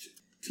beast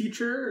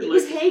teacher? It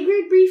was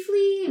Hagrid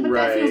briefly, but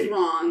that feels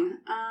wrong.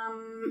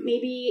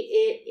 Maybe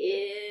it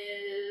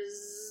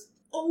is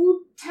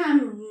Old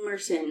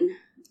Tamerson.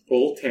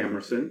 Old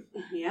Tamerson.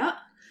 Yeah.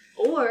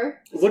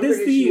 Or what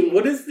is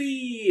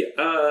the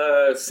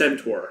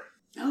centaur?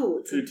 Oh,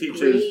 it's who teaches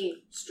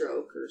Grey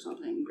Stroke or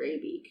something.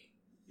 Greybeak.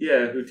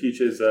 Yeah, who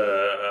teaches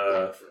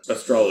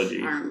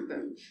astrology.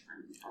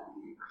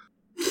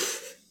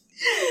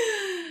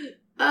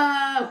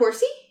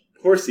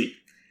 Horsey.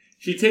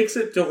 She takes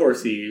it to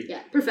Horsey.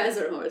 Yeah,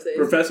 Professor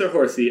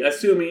Horsey,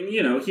 assuming,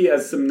 he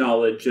has some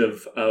knowledge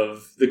of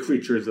the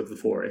creatures of the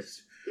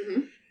forest.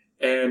 Mm-hmm.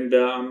 And,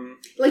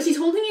 like, she's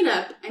holding it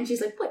up, and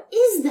she's like, what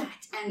is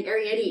that? And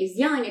Arrietty is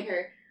yelling at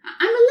her,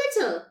 I'm a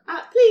little.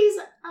 Please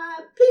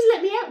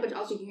let me out. But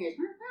all she can hear is,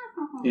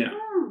 yeah,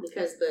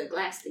 because the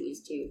glass thing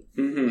is too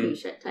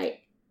shut tight.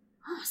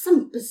 Oh,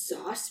 some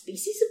bizarre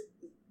species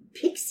of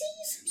pixie?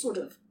 Some sort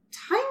of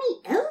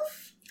tiny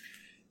elf?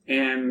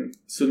 And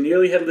so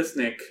Nearly Headless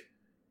Nick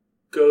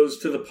goes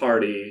to the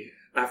party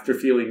after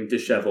feeling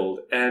disheveled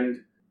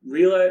and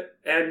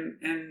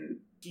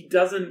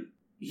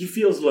he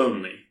feels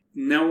lonely.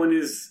 No one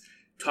is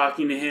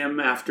talking to him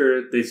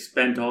after they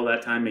spent all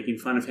that time making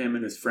fun of him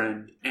and his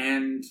friend.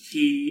 And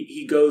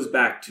he goes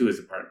back to his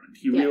apartment.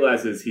 He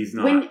realizes he's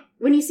not...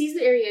 When he sees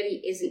that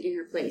Arrietty isn't in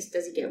her place,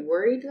 does he get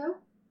worried, though?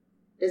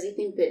 Does he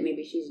think that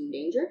maybe she's in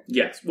danger?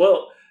 Yes.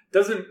 Well,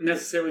 doesn't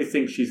necessarily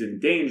think she's in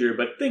danger,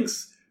 but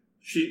thinks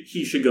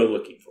he should go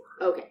looking for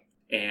her.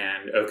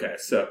 Okay.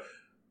 So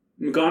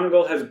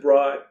McGonagall has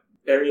brought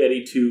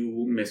Arrietty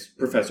to Miss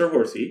Professor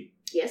Horsey.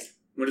 Yes.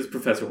 What does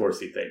Professor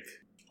Horsey think?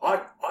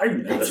 I've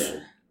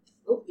never...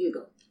 Oh, you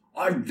go.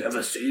 I've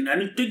never seen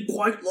anything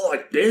quite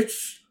like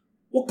this.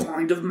 What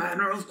kind of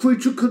manner of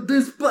creature could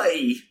this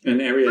be? And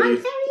Arrietty... I'm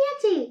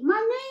Arrietty. My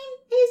name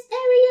is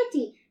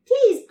Arrietty.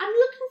 Please, I'm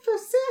looking for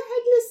Sir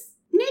Headless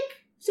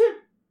Nick.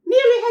 Sir...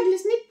 Nearly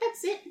Headless Nick,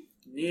 that's it.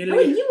 Nearly... Oh,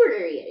 wait, you were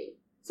Arrietty.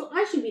 So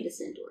I should be the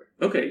centaur.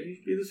 Okay, you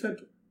should be the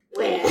centaur.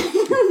 Well,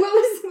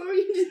 what were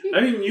you doing? I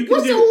mean, you can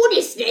What's all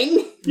this,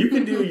 then? You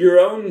can do your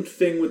own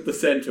thing with the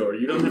centaur.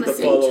 You don't have to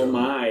follow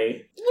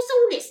my... What's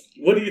all this?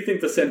 What do you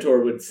think the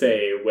centaur would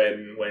say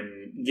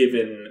when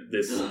given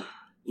this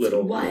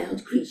little... It's a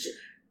wild creature.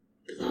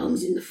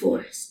 Belongs in the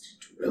forest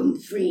to roam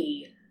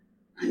free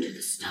under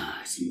the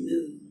stars and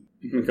moon.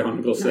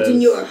 McGonagall says... Not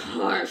in your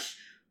harsh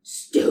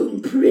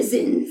stone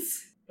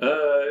prisons.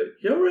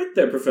 You're right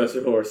there,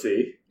 Professor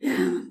Horsey. Yeah,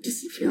 I'm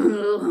just feeling a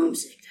little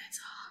homesick, that's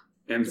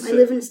all. And do I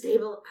live in a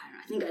stable? I don't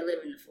know, I think I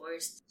live in the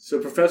forest. So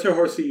Professor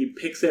Horsey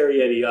picks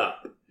Arrietty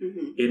up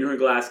in her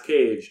glass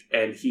cage,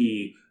 and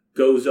he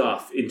goes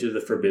off into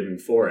the Forbidden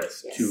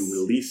Forest to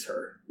release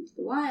her. Into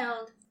the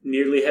wild.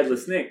 Nearly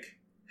Headless Nick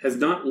has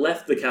not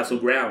left the castle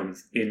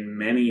grounds in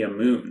many a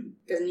moon.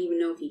 Doesn't even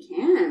know if he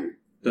can.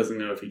 Doesn't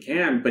know if he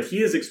can, but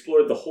he has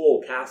explored the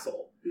whole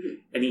castle,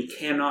 and he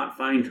cannot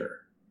find her.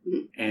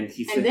 And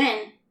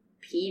then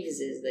Peeves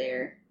is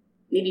there.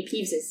 Maybe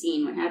Peeves has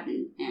seen what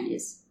happened and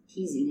is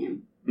teasing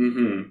him.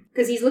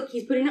 Because he's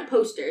putting up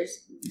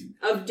posters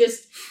of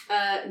just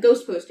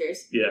ghost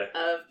posters. Yeah.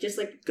 Of just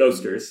like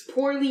ghosters.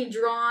 Poorly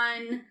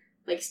drawn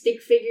like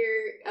stick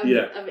figure of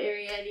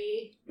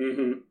Arrietty.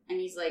 And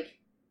he's like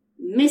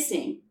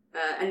missing.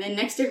 And then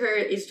next to her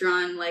is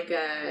drawn like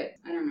a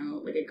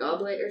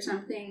goblet or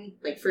something,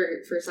 like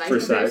for size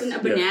comparison, a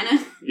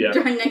banana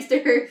drawn next to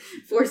her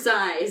for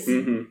size.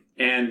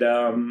 And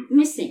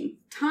missing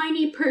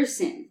tiny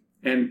person.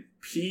 And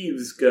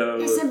Peeves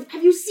goes, yes,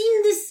 have you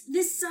seen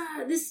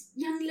this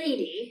young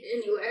lady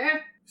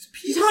anywhere?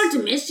 She's hard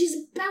to miss.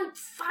 She's about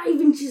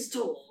 5 inches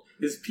tall.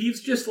 Is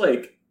Peeves just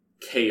like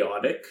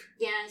chaotic?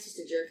 Yeah, he's just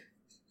a jerk.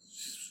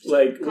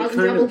 Like what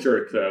kind of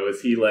jerk though?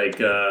 Is he like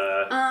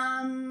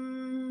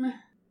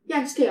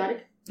yeah, just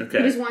chaotic. Okay.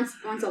 He just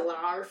wants a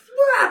larf.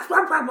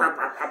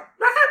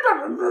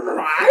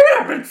 I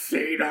haven't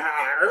seen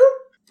her.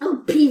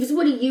 Oh, Peeves,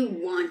 what do you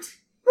want?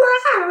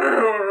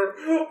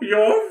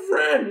 Your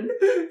friend.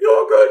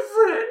 Your good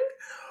friend.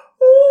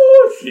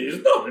 Oh, she's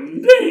not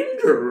in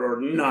danger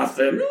or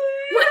nothing.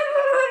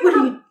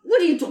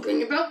 What are you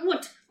talking about?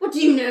 What do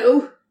you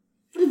know?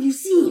 What have you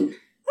seen?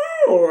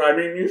 Oh, I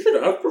mean, you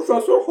should ask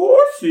Professor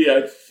Horsey,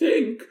 I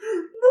think.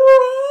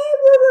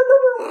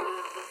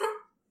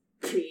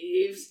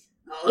 Peeves,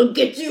 I'll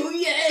get you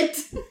yet.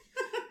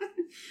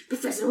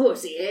 Professor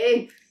Horsey,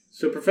 eh?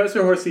 So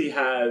Professor Horsey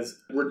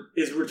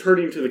is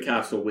returning to the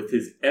castle with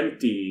his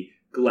empty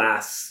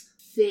glass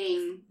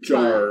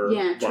jar,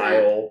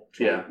 vial,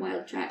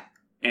 wild trap.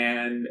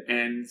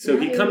 And so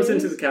he comes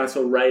into the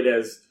castle right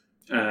as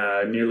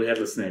Nearly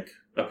Headless Nick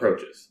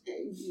approaches.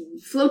 He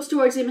floats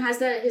towards him, has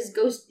his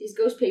ghost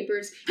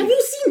papers. Have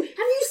you seen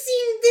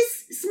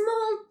this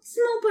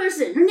small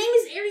person? Her name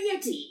is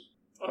Arrietty.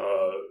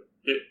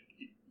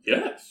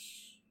 Yes.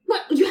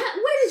 What? Where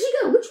did she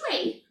go? Which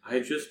way? I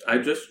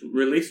just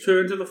released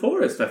her into the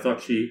forest. I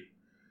thought she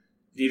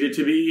needed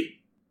to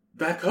be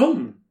back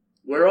home,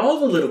 where all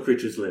the little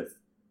creatures live.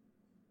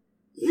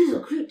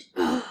 Little creature?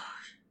 Oh,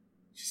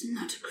 she's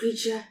not a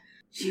creature.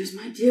 She was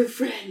my dear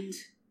friend.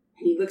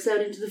 And he looks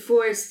out into the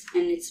forest,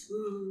 and it's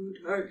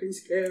dark and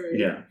scary.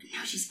 Yeah. And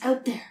now she's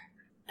out there,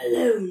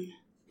 alone.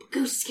 But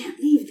ghosts can't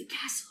leave the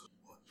castle.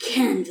 Or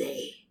can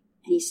they?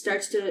 And he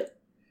starts to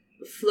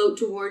float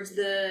towards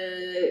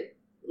the,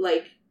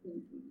 like,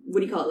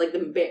 what do you call it? Like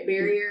the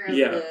barrier of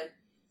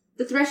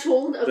the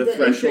threshold of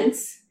the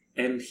entrance.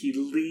 And he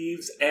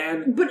leaves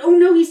and... But oh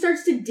no, he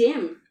starts to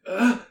dim.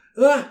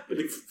 But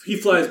he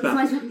flies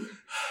back.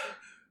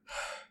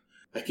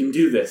 I can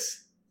do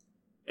this.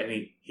 And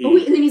he... Oh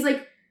wait, and then he's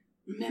like,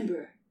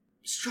 remember,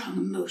 strong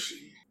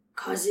emotion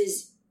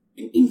causes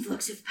an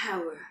influx of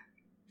power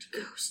to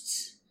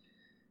ghosts.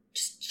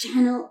 Just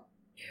channel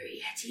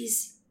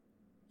Arrietty's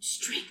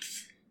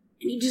strength.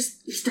 And he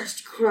starts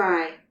to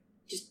cry.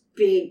 Just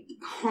big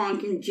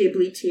honking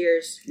Ghibli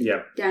tears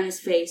down his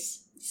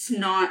face.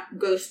 Snot,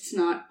 ghost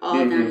snot,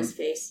 all down his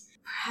face.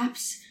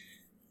 Perhaps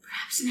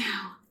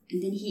now.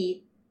 And then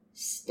he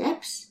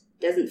steps,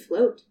 doesn't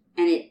float,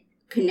 and it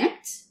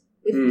connects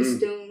with the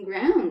stone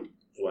ground.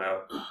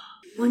 Wow.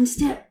 1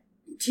 step,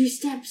 2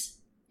 steps,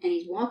 and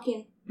he's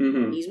walking.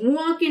 He's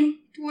walking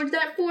towards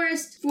that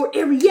forest. For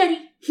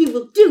Arrietty, he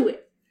will do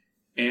it.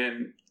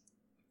 And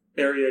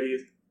Arrietty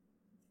is,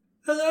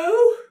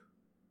 hello?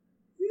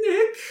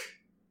 Nick?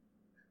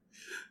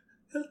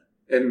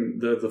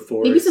 And the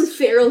forest... Maybe some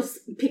feral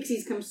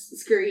pixies come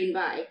scurrying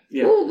by.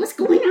 Yeah. Oh, what's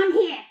going on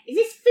here? Is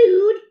this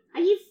food?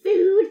 Are you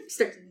food?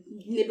 Starts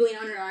nibbling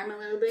on her arm a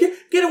little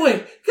bit. Get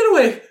away! Get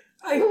away!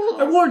 I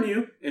warn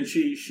you. And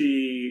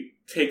she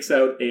takes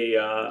out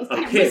a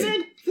pin. Wizard?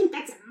 I think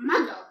that's a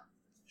muggle.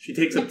 She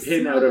takes a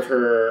pin out of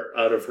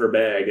her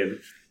bag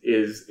and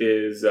is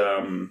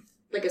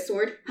like a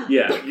sword?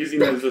 Yeah,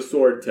 using it as a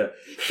sword to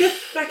get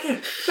back here,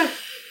 back.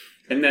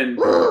 And then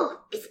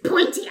it's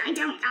pointy, I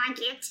don't like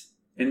it.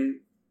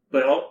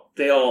 But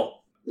they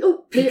all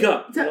peek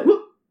up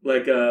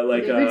like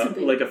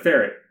a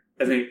ferret,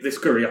 and they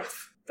scurry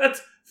off.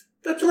 That's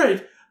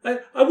right.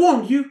 I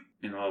warned you.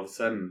 And all of a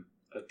sudden,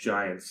 a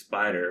giant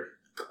spider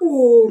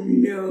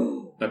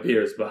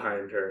appears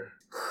behind her.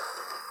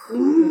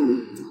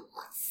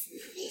 What's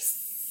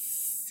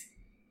this?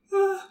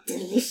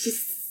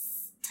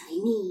 Delicious,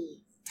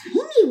 tiny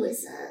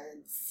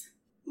wizards.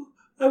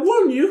 I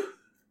warn you.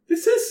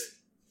 This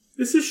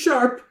is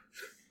sharp.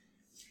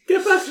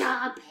 Get back.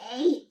 Sharp,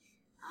 eh?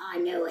 I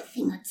know a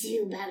thing or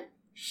two about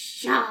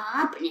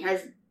sharp. And it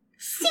has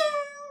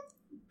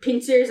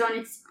pincers on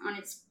its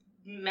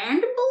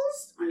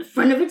mandibles on the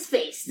front of its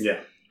face.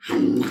 Yeah.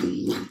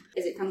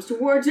 As it comes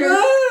towards her.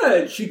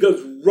 And she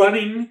goes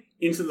running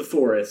into the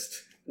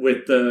forest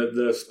with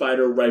the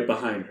spider right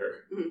behind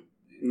her.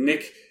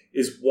 Nick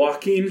is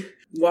walking,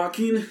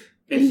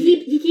 and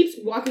he keeps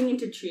walking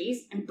into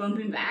trees and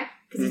bumping back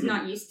because he's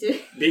not used to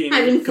being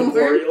having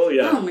corporeal.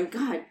 Yeah. Oh my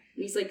god! And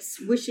he's like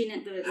swishing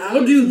at the.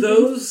 How do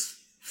those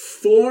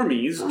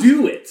formies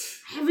do it?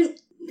 I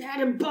haven't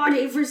had a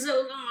body for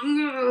so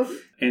long.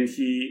 And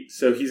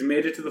he's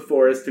made it to the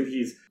forest, and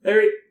he's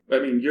you're.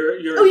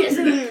 Oh yes,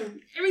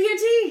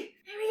 Arrietty,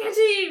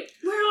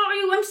 where are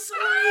you? I'm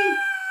sorry.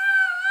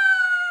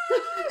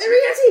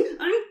 Arrietty,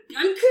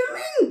 I'm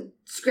coming.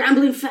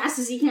 Scrambling fast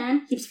as he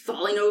can, keeps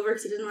falling over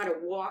because he doesn't know how to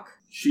walk.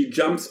 She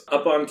jumps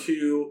up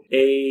onto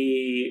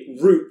a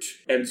root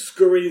and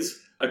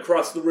scurries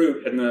across the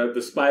root, and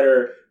the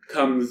spider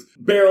comes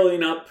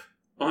barreling up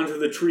onto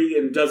the tree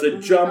and does a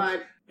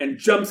jump and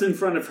jumps in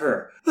front of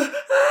her.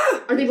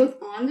 Are they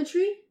both on the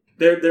tree?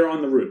 They're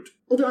on the root.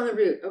 Oh, they're on the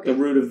root. Okay. The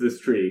root of this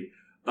tree.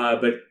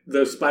 But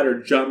the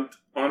spider jumped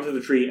onto the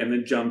tree and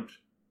then jumped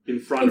in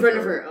front of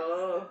her.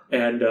 Oh.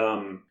 And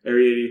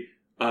Arrietty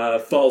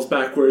falls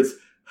backwards.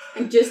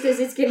 And just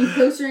as it's getting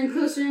closer and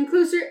closer and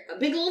closer, a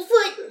big old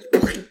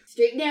foot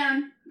straight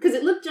down. Because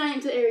it looked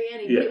giant to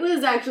Arrietty, but it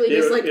was actually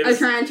just a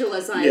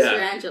tarantula-sized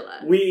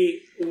tarantula.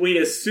 We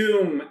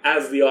assume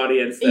as the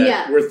audience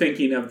that we're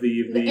thinking of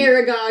the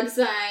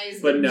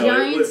Aragog-sized but no,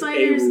 giant it was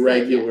spiders. A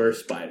regular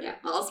spider. Yeah,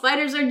 all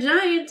spiders are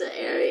giant to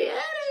Arrietty.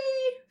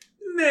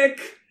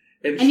 Nick.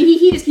 And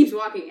he just keeps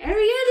walking.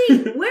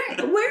 Arrietty, where are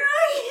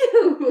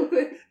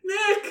you?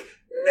 Nick!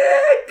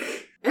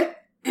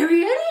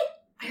 Arrietty?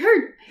 I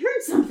heard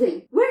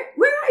something. Where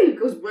are you?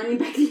 Goes running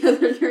back the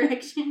other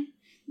direction.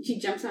 She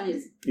jumps on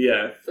his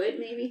foot,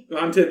 maybe?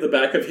 Onto the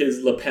back of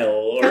his lapel,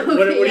 or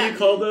what do you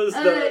call those?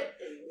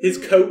 His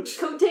coat?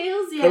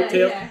 Coattails? Yeah.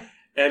 Coattail. Yeah.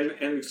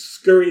 And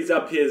scurries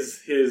up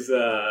his He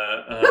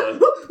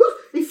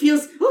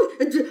feels,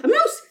 a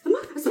mouse! A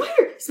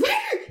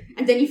spider!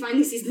 And then he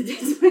finally sees the dead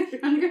spider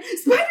on the ground.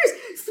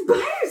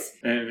 Spiders!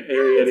 And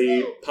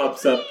Arrietty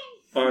pops up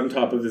on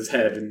top of his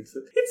head and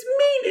says, "It's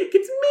me, Nick,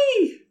 it's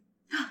me!"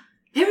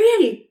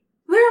 Arrietty,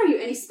 where are you?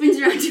 And he spins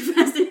around too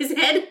fast and his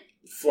head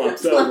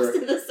flops over. to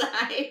the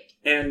side.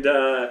 And,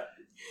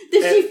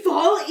 Does she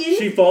fall in?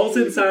 She falls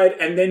inside,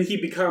 and then he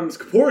becomes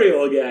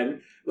corporeal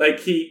again.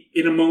 Like,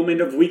 in a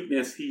moment of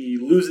weakness, he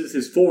loses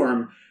his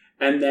form,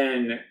 and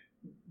then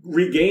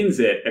regains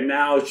it, and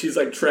now she's,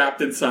 like,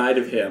 trapped inside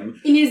of him.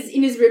 In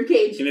his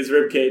ribcage. In his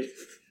ribcage.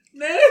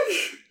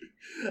 Nick!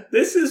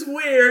 This is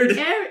weird.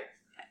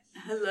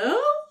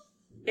 Hello?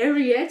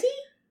 Arrietty?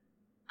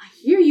 I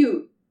hear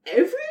you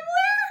everywhere?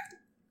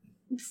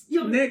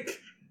 Nick,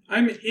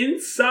 I'm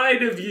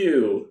inside of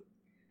you.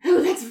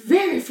 Oh, that's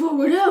very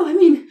forward. Oh, I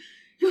mean,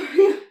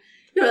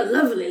 you're a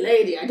lovely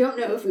lady. I don't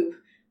know if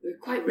we're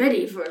quite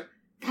ready for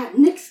that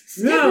next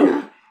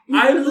step in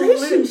a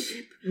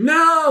relationship.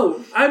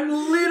 No, I'm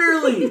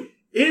literally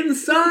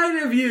inside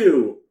of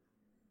you.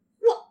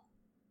 What?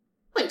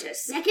 Wait a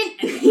second.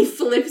 And he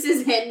flips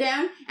his head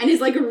down and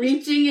is like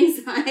reaching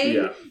inside.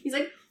 Yeah. He's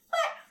like,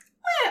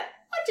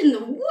 what in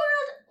the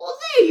world? Well,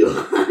 there you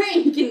are.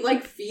 And he can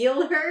like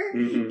feel her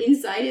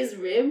inside his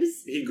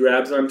ribs. He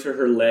grabs onto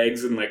her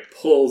legs and like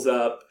pulls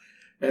up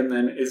and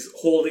then is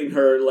holding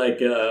her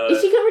like Is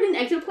she covered in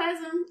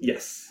ectoplasm?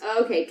 Yes.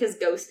 Okay, because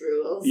ghost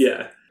rules.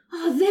 Yeah.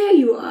 Oh, there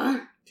you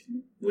are.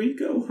 We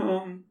go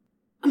home.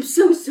 I'm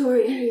so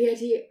sorry,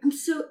 Arrietty.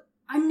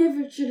 I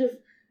never should have...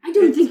 I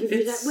don't think of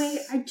you that way.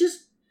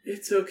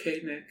 It's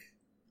okay, Nick.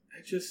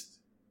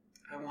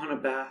 I want a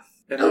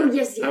bath. And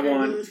yes, yeah. I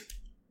want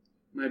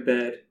my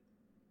bed.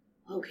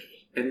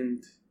 Okay.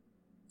 And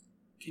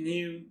can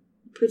you...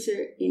 Puts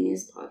her in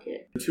his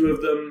pocket. The two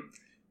of them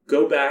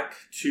go back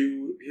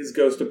to his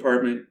ghost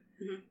apartment,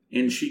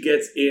 and she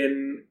gets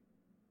in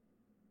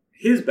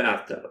his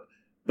bathtub.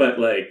 But,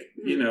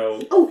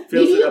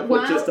 fills it up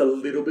with just a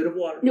little bit of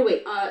water. No,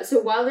 wait.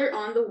 So while they're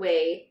on the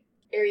way,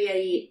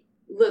 Arrietty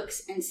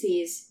looks and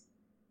sees,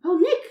 oh,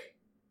 Nick,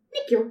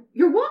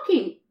 you're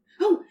walking.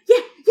 Oh,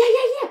 yeah,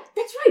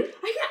 that's right.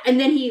 And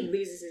then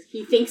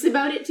he thinks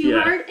about it too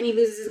hard, and he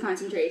loses his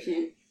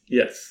concentration.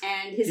 Yes.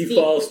 And his feet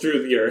falls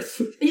through the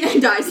earth. Yeah, he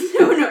dies.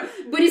 No.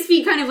 But his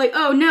feet kind of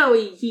oh no,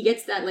 he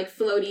gets that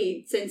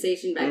floaty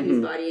sensation back in his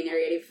body, and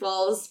Arrietty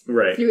falls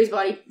through his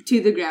body to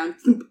the ground.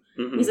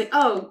 He's like,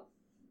 oh,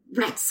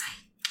 rats,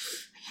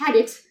 I had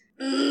it.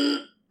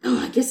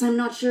 I guess I'm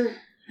not sure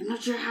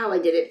how I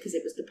did it, because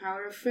it was the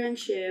power of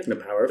friendship.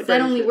 But that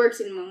only works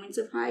in moments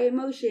of high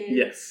emotion.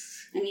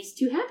 Yes. And he's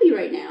too happy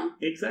right now.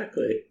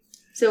 Exactly.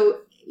 So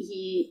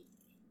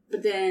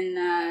but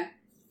then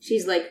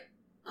she's like,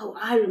 oh,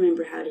 I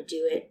remember how to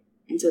do it.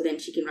 And so then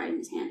she can write in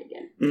his hand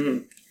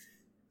again.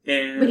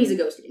 But he's a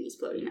ghost and he's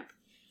floating up.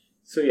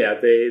 So yeah,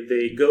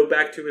 they go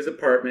back to his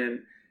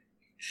apartment.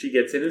 She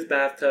gets in his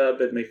bathtub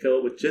and they fill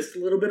it with just a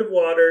little bit of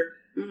water.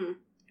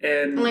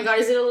 And oh my god,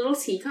 is it a little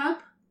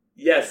teacup?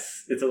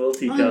 Yes, it's a little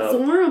teacup. Oh, it's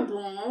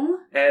adorable.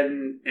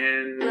 And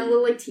a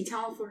little tea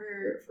towel for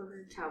her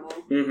towel.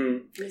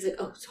 And he's like,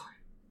 oh, sorry.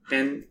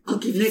 And I'll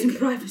give you some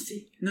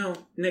privacy. No,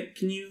 Nick,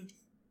 can you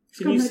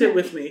sit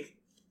with me?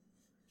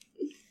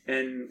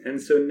 And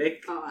so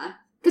Nick...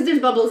 because there's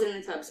bubbles in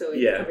the tub, so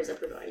it covers up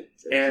her body.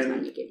 So she's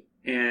not naked.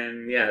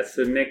 And yeah,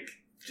 so Nick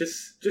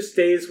just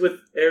stays with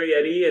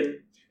Arrietty, and...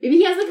 Maybe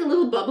he has a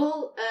little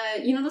bubble,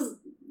 those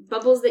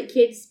bubbles that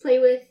kids play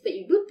with, that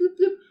you bloop, bloop,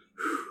 bloop,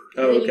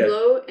 and then you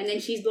blow, and then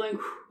she's blowing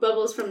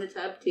bubbles from the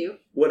tub, too.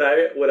 What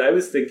I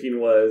was thinking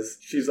was,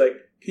 she's like,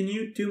 can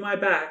you do my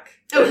back?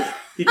 And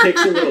he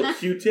takes a little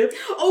Q-tip.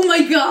 Oh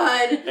my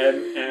god!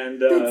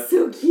 And that's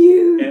so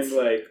cute. And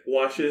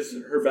washes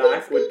her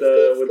back with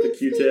the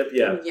Q-tip.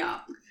 Yeah.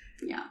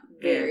 Yeah.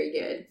 Very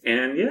good.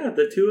 And yeah,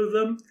 the two of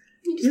them.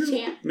 You just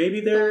chant.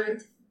 Maybe they're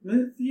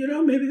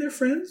maybe they're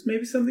friends.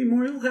 Maybe something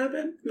more will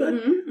happen. But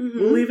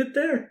we'll leave it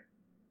there.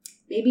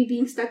 Maybe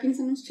being stuck in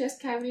someone's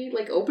chest cavity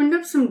opened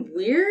up some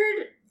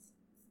weird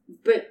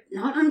but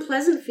not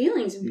unpleasant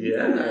feelings.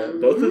 Yeah,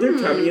 both of their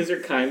tummies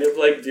are kind of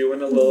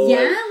doing a little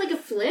like a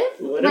flip.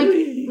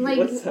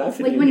 What's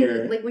happening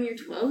here? Like when you're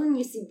 12 and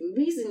you see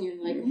boobies and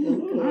you're like,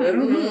 oh god, I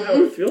don't know how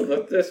it feels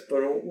about this, but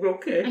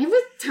okay. I have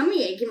a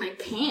tummy ache in my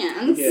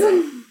pants.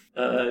 Yeah.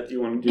 Do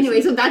you want to do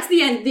anyway? So that's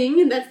the ending,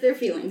 and that's their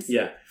feelings.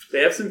 Yeah,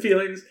 they have some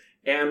feelings,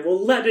 and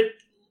we'll leave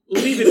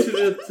it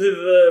to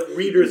the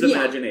reader's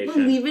imagination.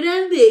 We'll leave it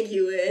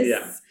ambiguous.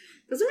 Yeah,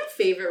 those are my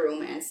favorite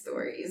romance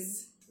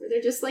stories, where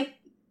they're just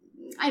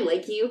I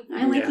like you.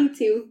 I like you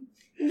too.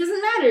 It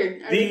doesn't matter.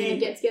 Are they going to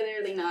get together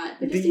or are they not?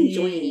 They're just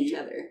enjoying each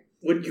other.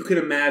 What you can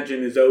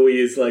imagine is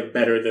always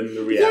better than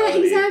the reality.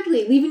 Yeah,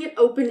 exactly. Leaving it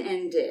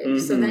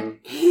open-ended so that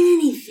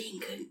anything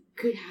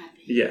could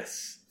happen.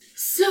 Yes.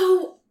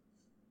 So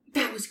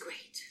that was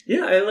great.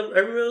 Yeah, I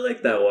really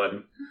liked that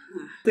one.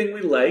 Thing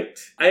we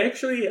liked. I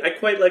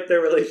quite liked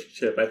their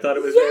relationship. I thought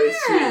it was very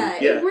sweet.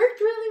 Yeah, it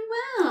worked really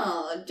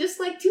well. Just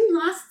two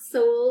lost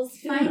souls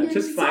finding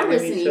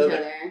solace in each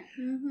other.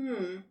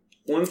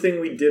 One thing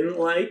we didn't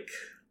like,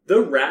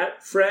 the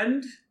rat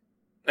friend,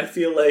 I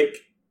feel like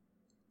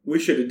we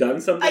should have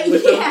done something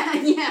with him.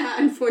 Yeah,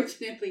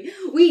 unfortunately.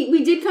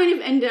 We did kind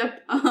of end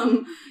up,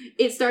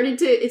 it started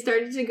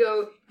to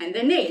go, and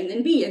then A, and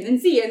then B, and then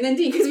C, and then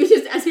D, because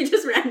we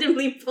just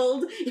randomly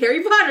pulled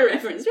Harry Potter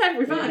reference.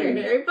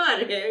 Harry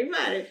Potter.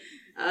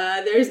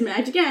 There's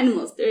magic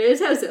animals,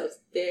 there's house elves,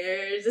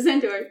 there's a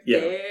centaur,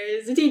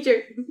 there's a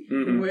teacher.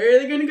 Where are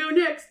they going to go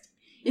next?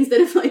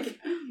 Instead of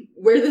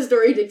where the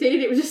story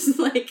dictated, it was just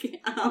what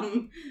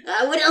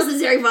else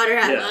does Harry Potter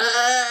have?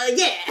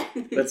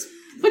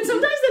 But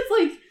sometimes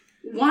that's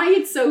why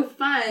it's so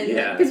fun.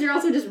 Yeah. Because you're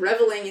also just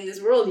reveling in this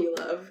world you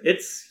love.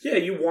 It's,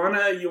 you wanna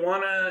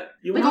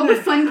all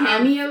the fun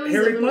cameos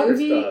Harry of the Potter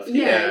movie. stuff.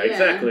 Yeah,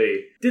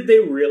 exactly. Did they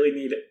really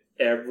need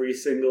every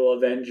single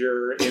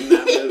Avenger in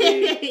that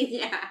movie?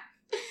 Yeah.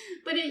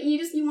 But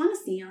you want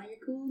to see all your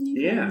cool new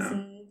friends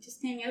and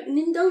just hang out and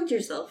indulge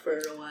yourself for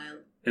a while.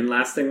 And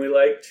last thing we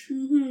liked?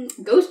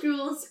 Ghost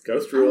rules. I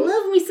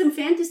love me some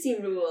fantasy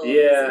rules.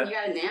 Yeah. And you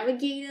gotta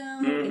navigate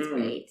them. It's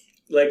great.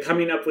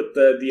 Coming up with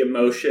the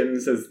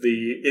emotions as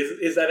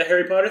is that a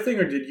Harry Potter thing,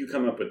 or did you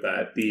come up with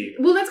that?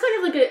 Well, that's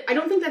kind of I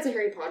don't think that's a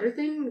Harry Potter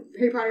thing.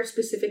 Harry Potter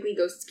specifically,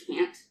 ghosts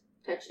can't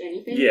touch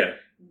anything. Yeah.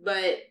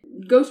 But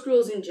ghost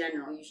rules in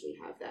general usually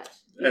have that.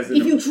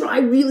 If you try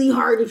really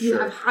hard, if you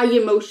have high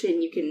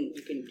emotion, you can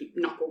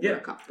knock over a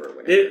cup or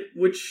whatever.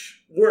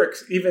 Which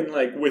works even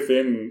like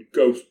within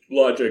ghost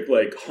logic,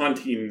 like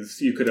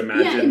hauntings. You could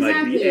imagine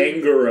like the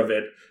anger of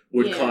it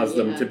would cause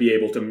them to be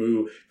able to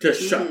move to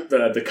shut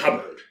the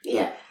cupboard.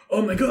 Yeah.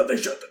 Oh my god! They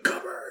shut the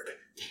cupboard.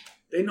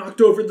 They knocked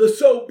over the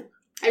soap.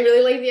 I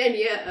really like the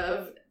idea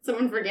of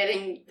someone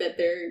forgetting that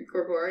they're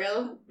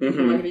corporeal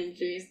and walking into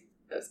trees.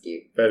 That was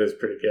cute. That is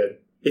pretty good.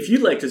 If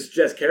you'd like to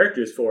suggest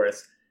characters for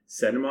us,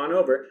 send them on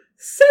over.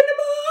 Send them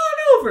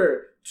on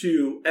over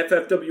to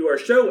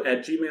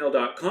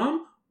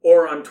ffwrshow@gmail.com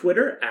or on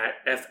Twitter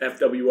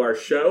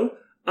 @ffwrshow.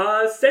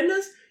 Send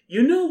us,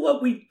 you know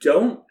what we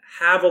don't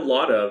have a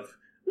lot of?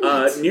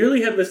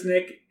 Nearly Headless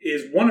Nick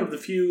is one of the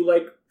few,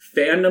 like,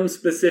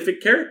 fandom-specific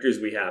characters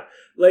we have.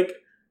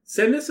 Like,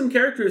 send us some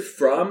characters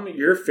from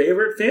your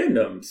favorite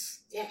fandoms.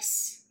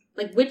 Yes.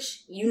 Like,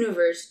 which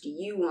universe do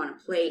you want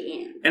to play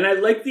in? And I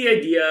like the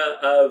idea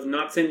of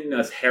not sending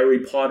us Harry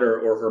Potter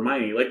or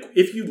Hermione. Like,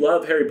 if you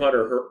love Harry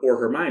Potter or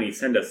Hermione,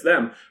 send us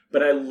them.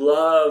 But I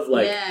love,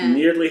 like, a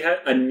Nearly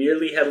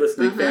Headless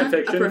Nick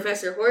fanfiction. A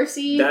Professor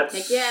Horsey.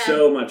 That's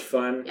so much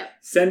fun. Yep.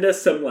 Send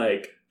us some,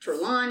 like...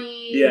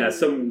 Trelawney. Yeah,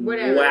 some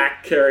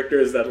whack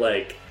characters that,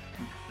 like,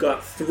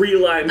 got 3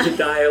 lines of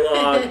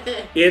dialogue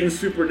in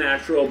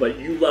Supernatural, but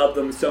you love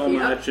them so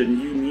much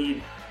and you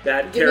need...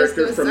 that Give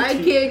character us those from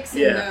sidekicks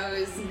and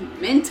those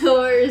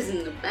mentors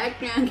and the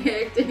background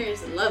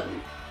characters. I love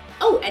them.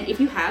 Oh, and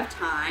if you have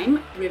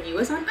time, review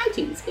us on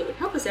iTunes. It would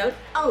help us out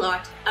a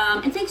lot.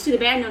 And thanks to the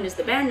band known as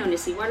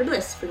Seawater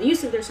Bliss for the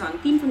use of their song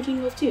Theme from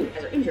Teen Wolf 2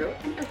 as our intro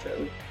and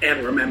outro.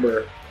 And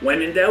remember,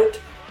 when in doubt,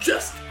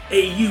 just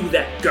you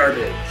that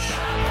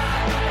garbage.